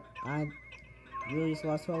math, but I really just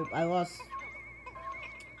lost hope. I lost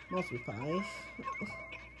mostly 5.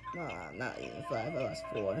 Nah, not even 5. I lost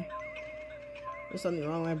 4. There's something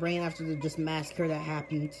wrong with my brain after the just massacre that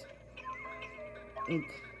happened.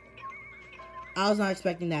 I was not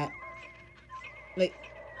expecting that. Like,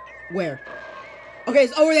 where? Okay,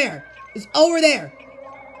 it's over there. It's over there.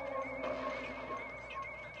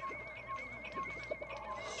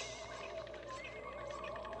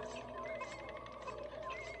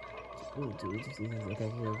 Ooh, dude,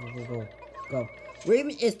 okay, go. Where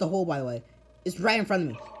even is the hole, by the way? It's right in front of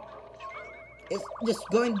me. It's just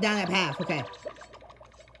going down that path, okay.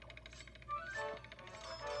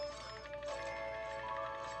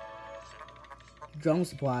 Drone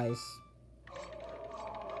supplies.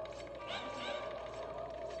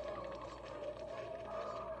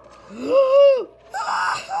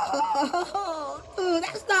 Dude,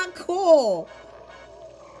 that's not cool.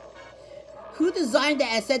 Who designed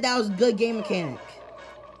that and said that was a good game mechanic?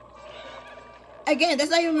 Again,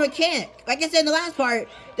 that's not even a mechanic. Like I said in the last part,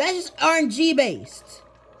 that's just RNG based.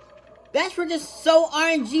 That's for just so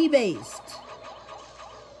RNG based.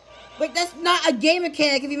 Like, that's not a game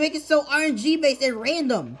mechanic if you make it so RNG based and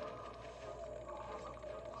random.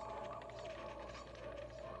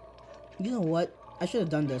 You know what? I should have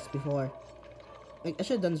done this before. Like, I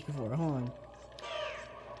should have done this before. Hold on.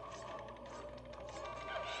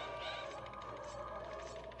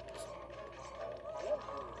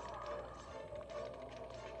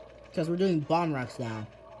 Because we're doing bomb rocks now.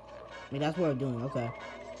 I mean, that's what we're doing. Okay.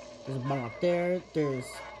 There's a bomb rock there. There's...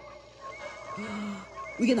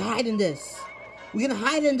 We can hide in this. We can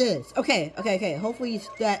hide in this. Okay. Hopefully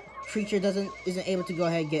that creature isn't able to go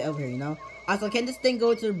ahead and get over here, you know? Also, can this thing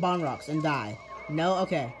go to the bomb rocks and die? No?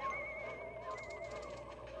 Okay.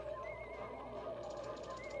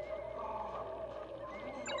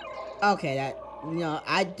 Okay, that... You know,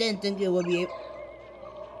 I didn't think it would be...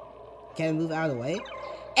 Can I move out of the way?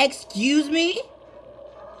 Excuse me?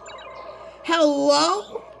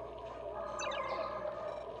 Hello?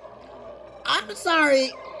 I'm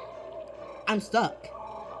sorry. I'm stuck.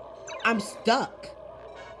 I'm stuck.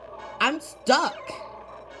 I'm stuck.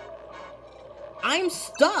 I'm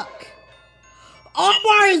stuck.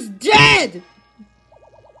 Omar is dead!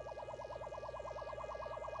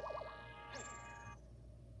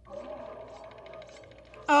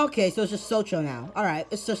 Okay, so it's just Socho now. Alright,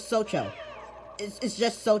 it's just Socho. It's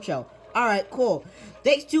just Socho. Alright, cool.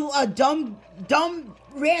 Thanks to a dumb,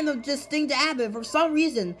 random just thing to happen for some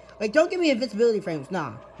reason. Like, don't give me invincibility frames.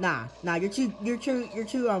 Nah. You're too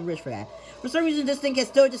rich for that. For some reason, this thing can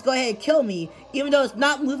still just go ahead and kill me, even though it's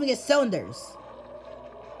not moving its cylinders.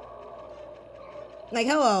 Like,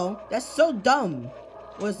 hello. That's so dumb.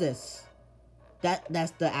 What is this?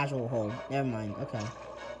 That's the actual hole. Never mind. Okay.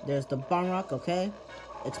 There's the bomb rock. Okay.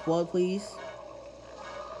 Explode, please.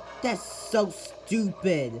 That's so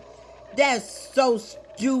stupid. That's so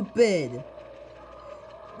stupid.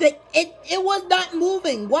 It was not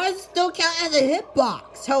moving. Why does it still count as a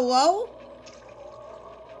hitbox? Hello?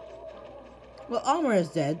 Well, Omar is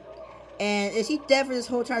dead. And is he dead for this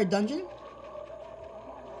whole entire dungeon?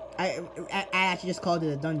 I actually just called it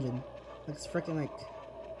a dungeon. It's freaking like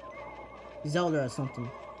Zelda or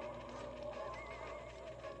something.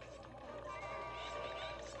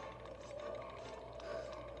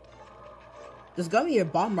 There's gonna be a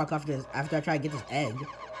bomb rock after I try to get this egg.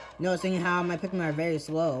 Noticing how my Pikmin are very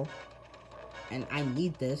slow. And I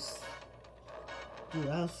need this. Dude,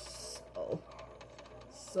 that was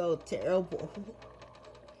so terrible.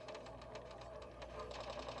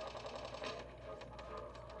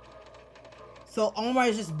 So Omar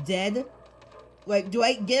is just dead? Like, do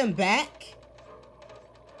I get him back?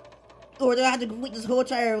 Or do I have to complete this whole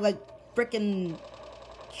entire, like, freaking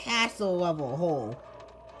castle level hole?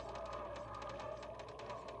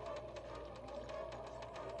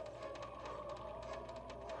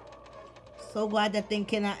 So glad that thing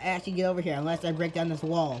cannot actually get over here unless I break down this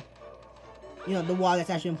wall. You know, the wall that's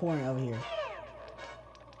actually important over here.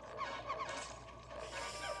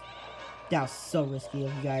 That was so risky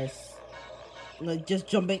of you guys. Like, just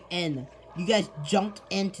jumping in. You guys jumped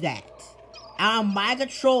into that. out of my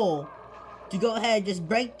control to go ahead and just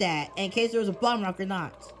break that in case there was a bomb rock or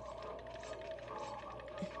not.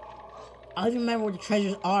 I don't even remember where the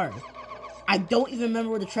treasures are. I don't even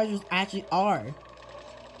remember where the treasures actually are.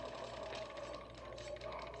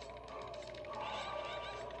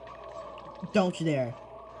 Don't you dare.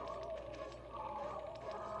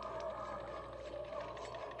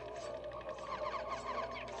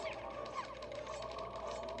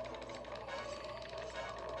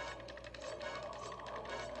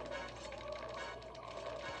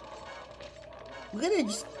 We're gonna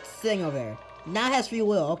just sing over there. Now it has free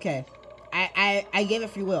will, okay. I gave it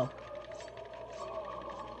free will.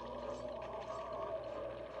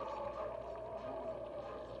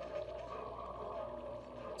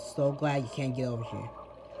 So glad you can't get over here.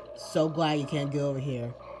 So glad you can't get over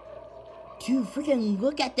here. Dude, freaking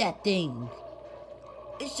look at that thing.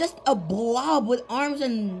 It's just a blob with arms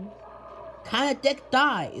and kind of thick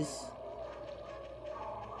thighs.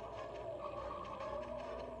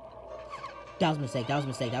 That was a mistake, that was a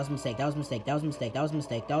mistake, that was a mistake, that was a mistake, that was a mistake, that was a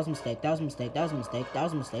mistake, that was a mistake, that was a mistake, that was a mistake, that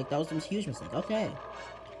was a mistake, that was a huge mistake. Okay.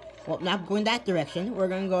 Well, not going that direction. We're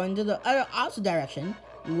gonna go into the other opposite direction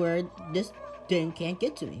where this thing can't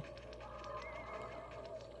get to me.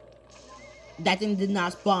 That thing did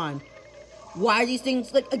not spawn. Why are these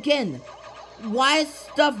things like again? Why is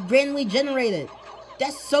stuff randomly generated?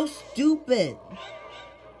 That's so stupid.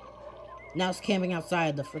 Now it's camping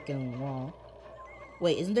outside the freaking wall.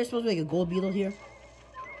 Wait, isn't there supposed to be like a gold beetle here?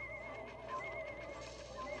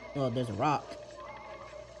 Oh, there's a rock.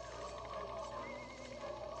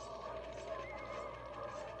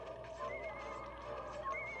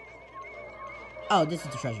 Oh, this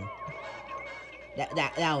is the treasure.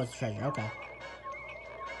 That was the treasure, okay.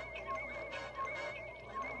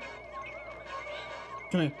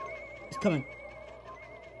 Come here. It's coming.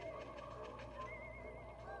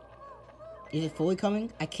 Is it fully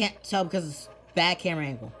coming? I can't tell because it's bad camera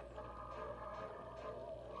angle.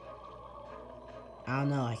 I don't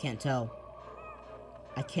know, I can't tell.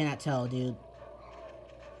 I cannot tell, dude.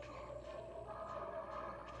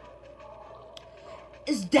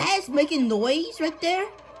 Is that making noise right there?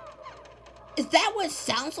 Is that what it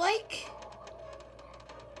sounds like?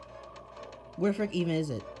 Where the frick even is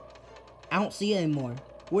it? I don't see it anymore.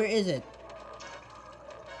 Where is it?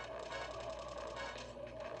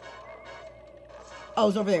 Oh,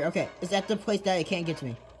 it's over there. Okay. It's at the place that it can't get to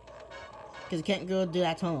me. Because it can't go through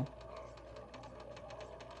that tunnel.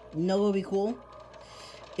 You know what would be cool?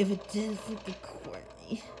 If it did freaking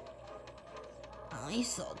corny. Oh, he's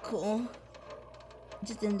so cool.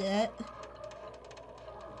 Just don't do that.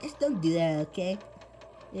 Just don't do that, okay?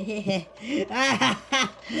 That's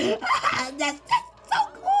so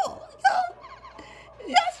cool!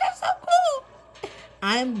 That's just so cool!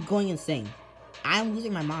 I'm going insane. I'm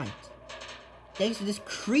losing my mind. Thanks to this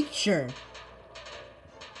creature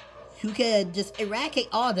who can just eradicate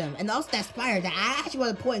all of them. And also that spider that I actually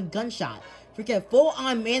want to point in gunshot. Freaking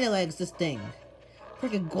full-on mana legs this thing.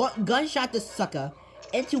 Freaking gunshot this sucker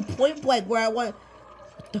into point blank where I want.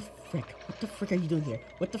 What the frick? What the frick are you doing here?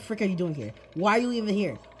 What the frick are you doing here? Why are you even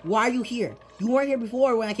here? Why are you here? You weren't here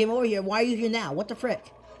before when I came over here. Why are you here now? What the frick?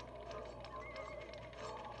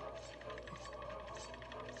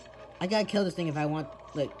 I gotta kill this thing if I want,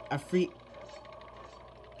 like, a free...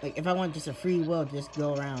 Like, if I want just a free will to just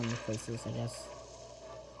go around places, I guess.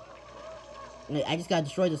 Like, I just gotta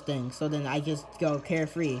destroy this thing, so then I just go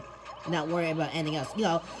carefree. And not worry about anything else. You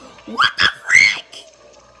know, what the frick?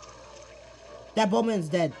 That bowman's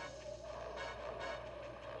dead.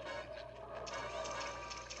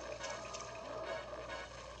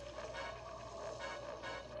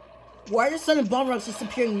 Why are the sudden bomb rocks just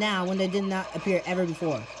appearing now when they did not appear ever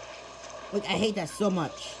before? Like, I hate that so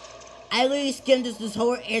much. I literally skimmed this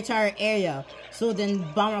whole entire area, so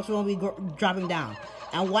then bomb rocks won't be dropping down.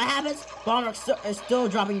 And what happens? Bomb rocks are still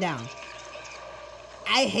dropping down.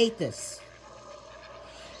 I hate this.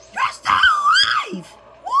 You're still alive!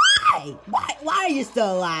 Why? Why are you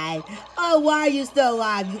still alive? Oh, why are you still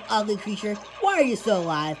alive, you ugly creature? Why are you still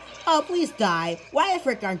alive? Oh, please die. Why the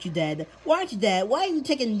frick aren't you dead? Why aren't you dead? Why are you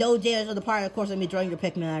taking no damage on the part of the course of me throwing your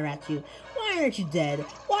Pikmin at you? Why aren't you dead?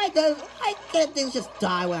 Why can't things just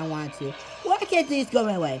die when I want to? Why can't things go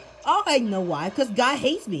my way? Oh, I know why. Because God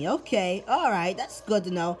hates me. Okay. Alright. That's good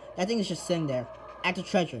to know. That thing is just sitting there. At the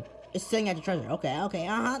treasure. It's sitting at the treasure. Okay. Okay.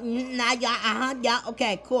 Yeah.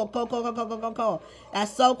 Okay. Cool.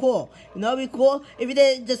 That's so cool. You know what'd be cool? If you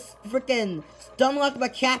did just freaking stun lock my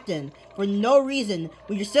captain for no reason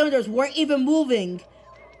when your cylinders weren't even moving.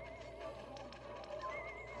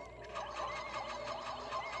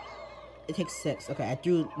 It takes 6. Okay, I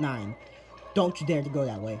threw 9. Don't you dare to go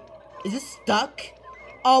that way. Is it stuck?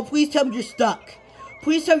 Oh, please tell me you're stuck.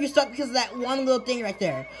 Please tell me you're stuck because of that one little thing right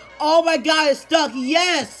there. Oh my god, it's stuck.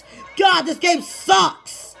 Yes! God, this game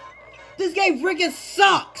sucks. This game freaking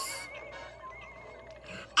sucks.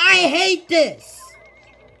 I hate this.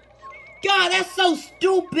 God, that's so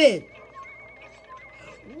stupid.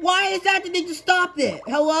 Why is that the thing to stop it?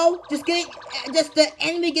 Hello? Just the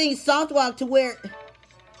enemy getting soft locked to where...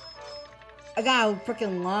 I got a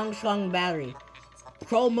freaking long, strong battery.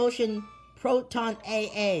 ProMotion Proton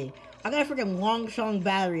AA. I got a freaking long, strong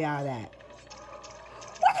battery out of that.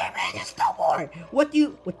 What do you mean there's no more? What do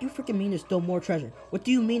you freaking mean there's still more treasure? What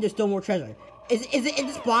do you mean there's still more treasure? Is it in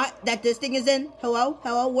the spot that this thing is in? Hello?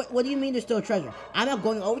 Hello? What do you mean there's still treasure? I'm not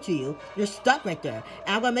going over to you. You're stuck right there.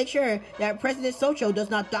 And I'm gonna make sure that President Socho does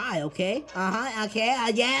not die, okay? Okay.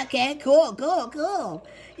 Yeah, okay, cool.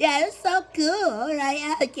 Yeah, it's so cool,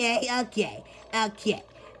 right?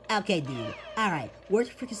 Okay, dude. Alright, where's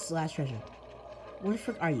the freaking last treasure? Where the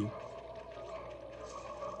frick are you?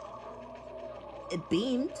 It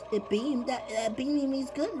beamed. That beaming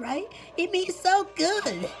means good, right? It means so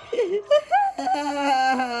good.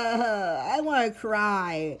 I wanna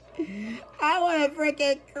cry. I wanna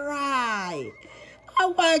freaking cry. I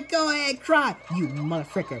wanna go ahead and cry. You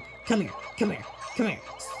motherfricker. Come here.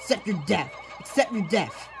 Accept your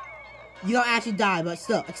death. You don't actually die, but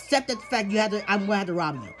still, accept that the fact I'm gonna have to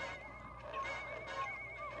rob you.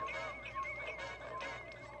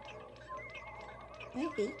 I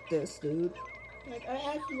hate this, dude. Like, I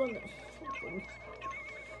actually want to...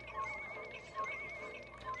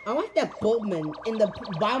 I like that Boatman in the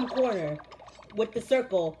bottom corner with the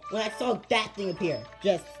circle when I saw that thing appear.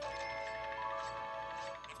 Just...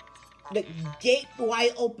 the gate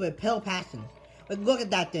wide open, pale passion. Like, look at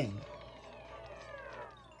that thing.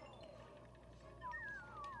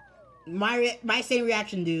 My same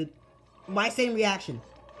reaction, dude. My same reaction.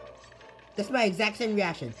 That's my exact same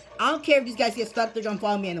reaction. I don't care if these guys get stuck, they're gonna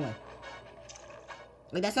follow me anyway.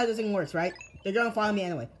 Like, that's how this thing works, right? They're gonna follow me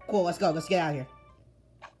anyway. Cool, let's go. Let's get out of here.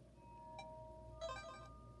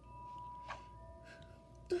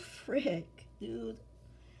 What the frick, dude?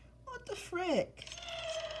 What the frick?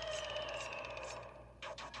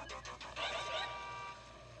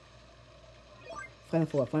 Final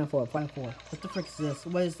four. What the frick is this?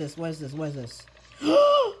 What is this?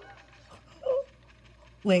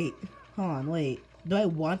 Wait. Hold on, wait. Do I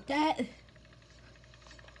want that?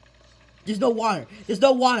 There's no water. Purple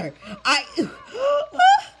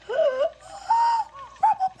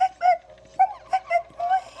Pikmin,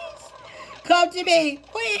 please! Come to me,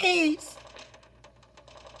 please!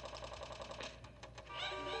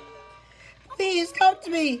 Please, come to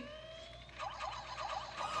me!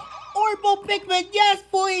 Purple Pikmin, yes,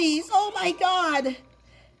 please! Oh my god!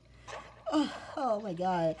 Oh my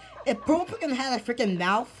god. If Purple Pikmin had a freaking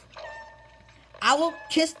mouth, I will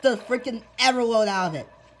kiss the freaking everload out of it.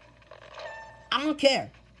 I don't care.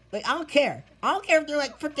 Like, I don't care. I don't care if they're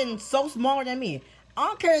like freaking so smaller than me. I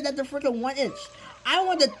don't care that they're freaking 1 inch. I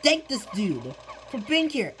want to thank this dude for being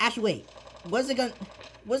here. Actually, wait.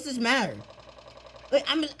 What's this matter? Like,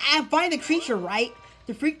 I find the creature, right?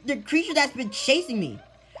 The creature that's been chasing me.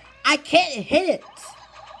 I can't hit it.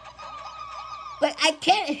 Like, I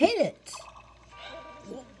can't hit it.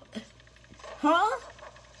 Huh?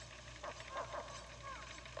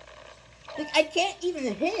 Like, I can't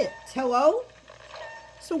even hit it. Hello?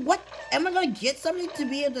 So what? Am I gonna get something to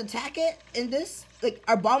be able to attack it in this? Like,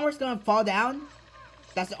 are bombers gonna fall down?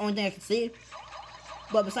 That's the only thing I can see.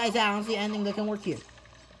 But besides that, I don't see anything that can work here.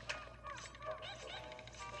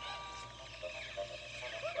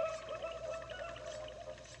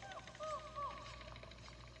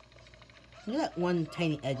 Look at that one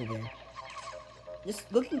tiny edge of there.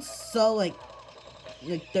 Just looking so like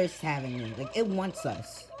thirst having me. Like, it wants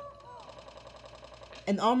us.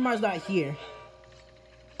 And Almar's not here.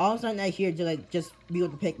 Almar's not here to like just be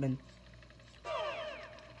with the Pikmin.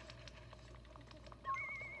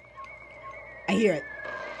 I hear it.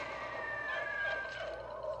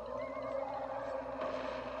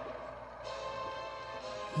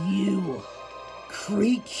 You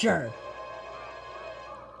creature.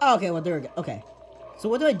 Oh, okay, well there we go. Okay. So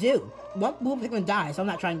what do I do? One blue Pikmin dies, so I'm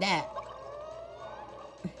not trying that.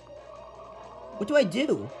 What do I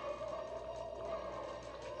do?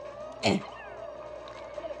 Eh.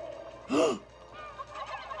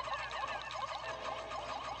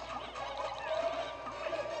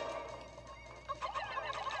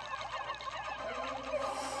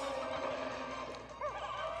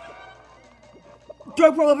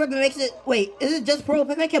 Purple Pikmin makes it. Wait, is it just Purple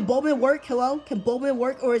Pikmin? Can Bulbin work? Hello? Can Bulbin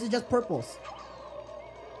work, or is it just purples?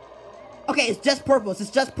 Okay, it's just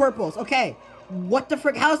purples. Okay. What the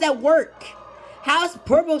frick? How does that work? How is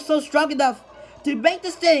purple so strong enough to make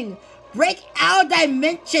this thing break out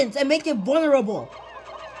dimensions and make it vulnerable?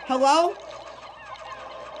 Hello?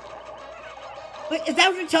 Wait, is that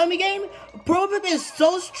what you're telling me, game? Purple Pikmin is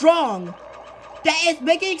so strong that it's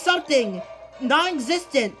making something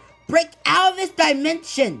non-existent break out of this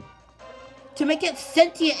dimension to make it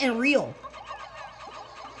sentient and real.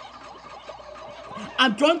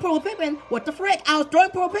 I'm drawing Purple Pikmin. What the frick? I was drawing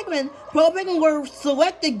Purple Pikmin. Purple Pikmin were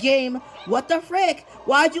selected, game. What the frick?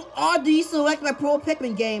 Why'd you all deselect my Purple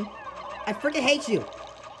Pikmin, game? I freaking hate you.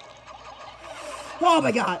 Oh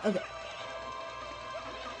my god. Okay.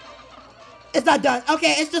 It's not done.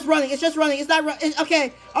 Okay, it's just running. It's just running. It's not running.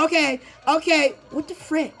 Okay. Okay. Okay. What the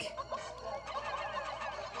frick?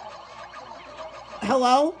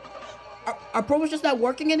 Hello? Are promos just not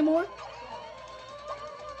working anymore?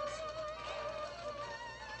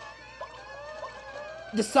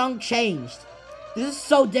 The song changed. This is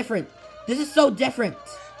so different. This is so different.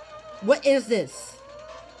 What is this?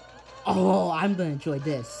 Oh, I'm gonna enjoy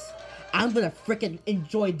this. I'm gonna freaking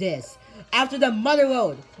enjoy this. After the mother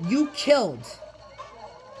load, you killed.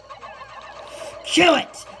 Kill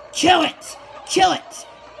it! Kill it! Kill it!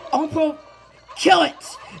 Kill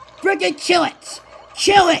it! Freaking kill it!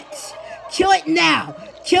 Kill it! Kill it now!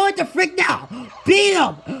 Kill it the frick now! Beat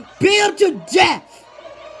him! Beat him to death!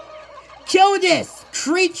 Kill this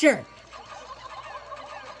creature!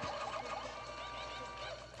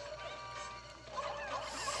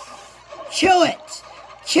 Kill it!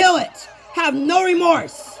 Kill it! Have no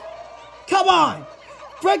remorse! Come on!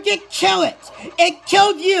 Freaking kill it! It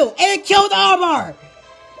killed you! And it killed Armor!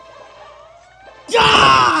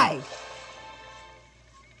 Die!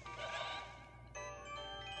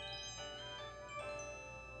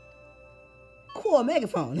 Cool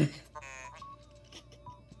megaphone.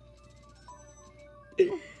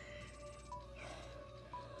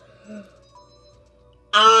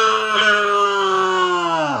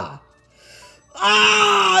 Ah!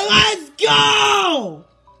 Ah! Let's go!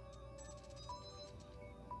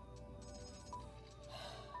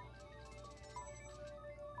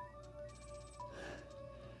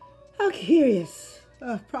 How curious.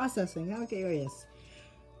 Processing. How curious.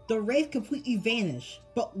 The wraith completely vanished,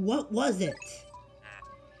 but what was it?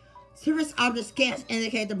 Surface object scans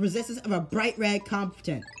indicate the presence of a bright red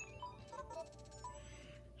component.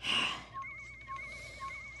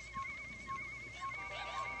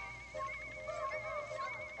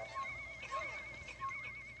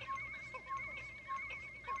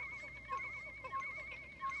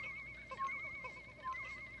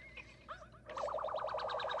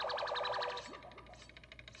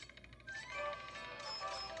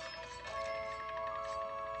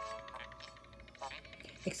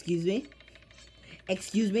 Excuse me?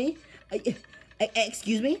 Excuse me?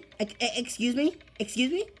 Excuse me? Excuse me?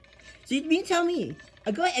 Excuse me? So you mean tell me,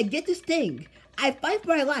 I go ahead and get this thing, I fight for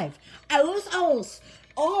my life, I lose almost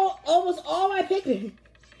all my Pikmin,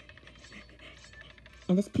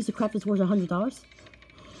 and this piece of crap is worth $100?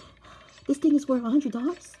 This thing is worth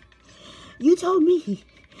 $100? You told me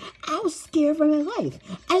I was scared for my life.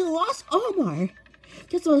 I lost Omar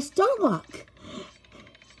just on a stone lock.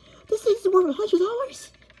 This thing's worth $100?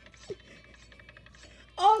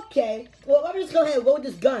 Okay, well, let me just go ahead and load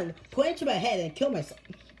this gun, put it to my head, and kill myself.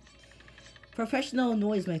 Professional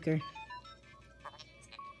noisemaker.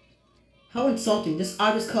 How insulting. This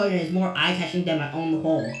obvious color is more eye-catching than my own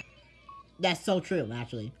hole. That's so true,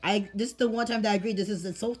 actually. This is the one time that I agree this is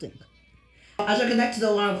insulting. I should connect to the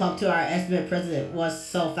alarm clock to our estimate president was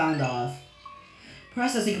so fond of.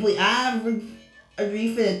 Processing complete. I have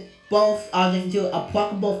refitted both objects into a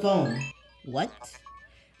pluckable phone. What?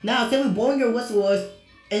 Now, simply blowing your whistle will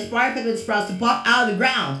inspire Pikmin sprouts to pop out of the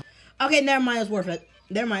ground. Okay, never mind, it's worth it.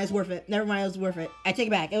 Never mind, it's worth it. Never mind, it was worth it. I take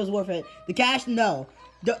it back, it was worth it. The cash, no.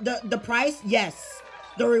 The price, yes.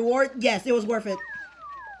 The reward, yes, it was worth it.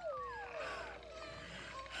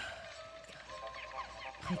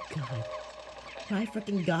 My god. My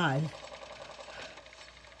freaking god.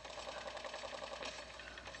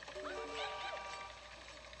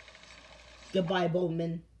 Goodbye,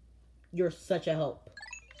 Bowman. You're such a help.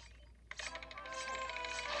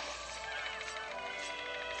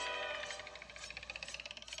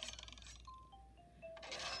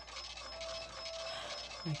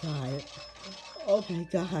 Oh my god. Oh my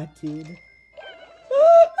god, dude.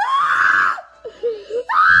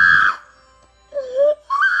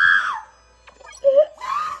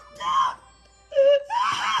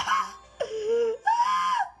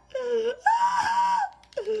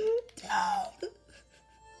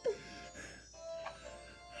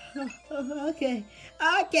 Okay.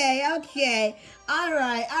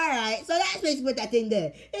 Alright. So that's basically what that thing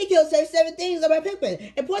did. It killed 77 things on my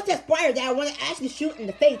Pikmin. And plus that spider that I want to actually shoot in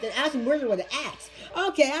the face and actually murder with an axe.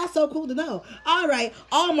 Okay, that's so cool to know. Alright,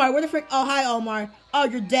 Almar, where the frick? Oh, hi, Almar. Oh,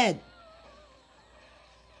 you're dead.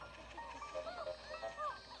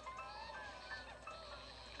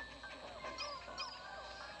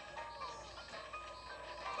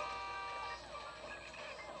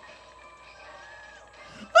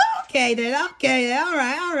 Okay then,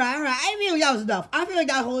 alright. I feel like that was enough. I feel like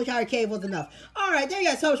that whole entire cave was enough. Alright, there you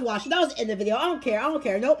guys so much for watching. That was the end of the video. I don't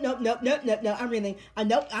care. Nope. I'm reeling.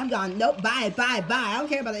 Nope, I'm gone. Nope, bye. I don't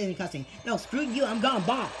care about the ending cussing. No, screw you, I'm gone.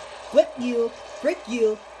 Bye. Flip you, frick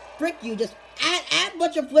you. Just add a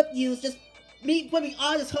bunch of flip yous. Just me flipping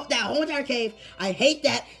all this that whole entire cave. I hate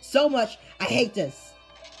that so much. I hate this.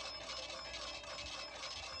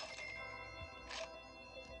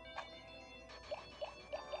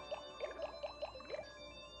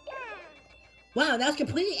 Wow, that was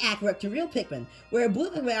completely accurate to real Pikmin, where blue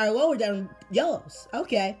Pikmin are lower than yellows.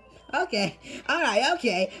 Okay,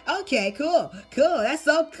 cool. That's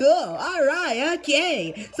so cool. Alright,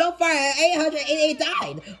 okay. So far, 888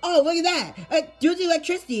 died. Oh, look at that. Due to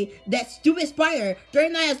electricity, that stupid spider,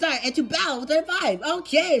 39 has died, and to battle, 35.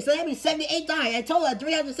 Okay, so that means 78 died, and total of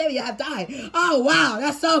 370 have died. Oh, wow,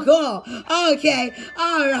 that's so cool. Okay,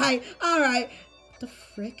 alright. What the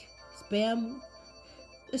frick? Spam?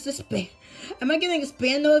 This is spam. Am I getting a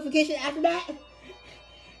spam notification after that?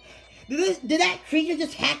 Did that creature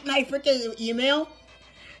just hack my freaking email?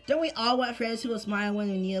 Don't we all want friends who will smile when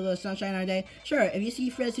we need a little sunshine in our day? Sure, if you see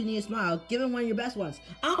friends who need a smile, give them one of your best ones.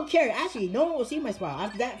 I don't care. Actually, no one will see my smile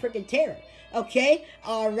after that freaking terror. Okay?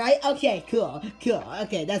 Alright? Okay, cool.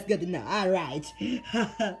 Okay, that's good to know. Alright.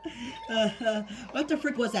 What the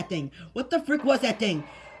frick was that thing?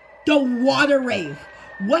 The water rave.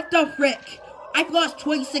 What the frick? I've lost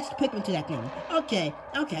 26 Pikmin to that thing. Okay,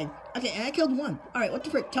 and I killed one. Alright, what the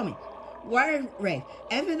frick? Tell me. Water Ray,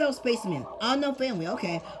 Infidel Spaceman, unknown family,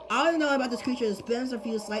 okay. All I know about this creature is spins or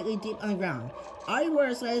feels slightly deep underground. All you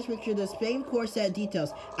were slightest picture the same core set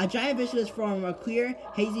details. A giant visualist form of clear,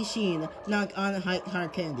 hazy sheen, not on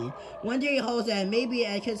hard candy. One theory holds that it may be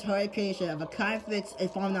a kid's hard creation of a conflict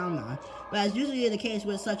phenomenon, but as usually the case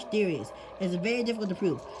with such theories, it is very difficult to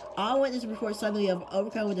prove. All witnesses report suddenly of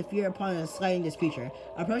overcome with the fear upon slighting this creature,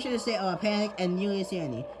 approaching a state of panic and nearly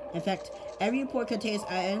insanity. In fact, every report contains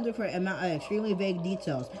an inadequate amount of extremely vague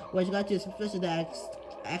details, which led to suspicion that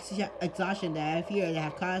exhaustion that I fear that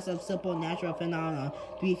have caused some simple natural phenomena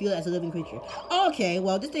to be viewed as a living creature. Okay,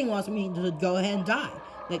 well, this thing wants me to go ahead and die.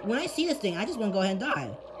 Like, when I see this thing, I just want to go ahead and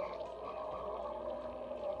die.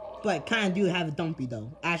 But kind of do have a dumpy,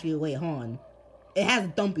 though. Actually, wait, hold on. It has a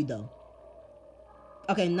dumpy, though.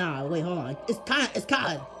 Okay, nah, wait, hold on.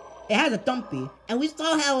 It has a dumpy, and we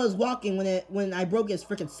saw how it was walking when I broke its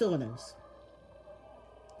freaking cylinders.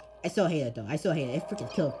 I still hate it though. It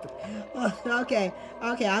freaking killed. Okay,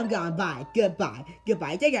 I'm gone. Bye. Goodbye.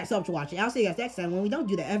 Thank you guys so much for watching. I'll see you guys next time when we don't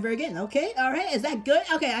do that ever again. Okay, all right. Is that good?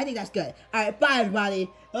 Okay, I think that's good. All right, bye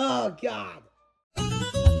everybody. Oh God.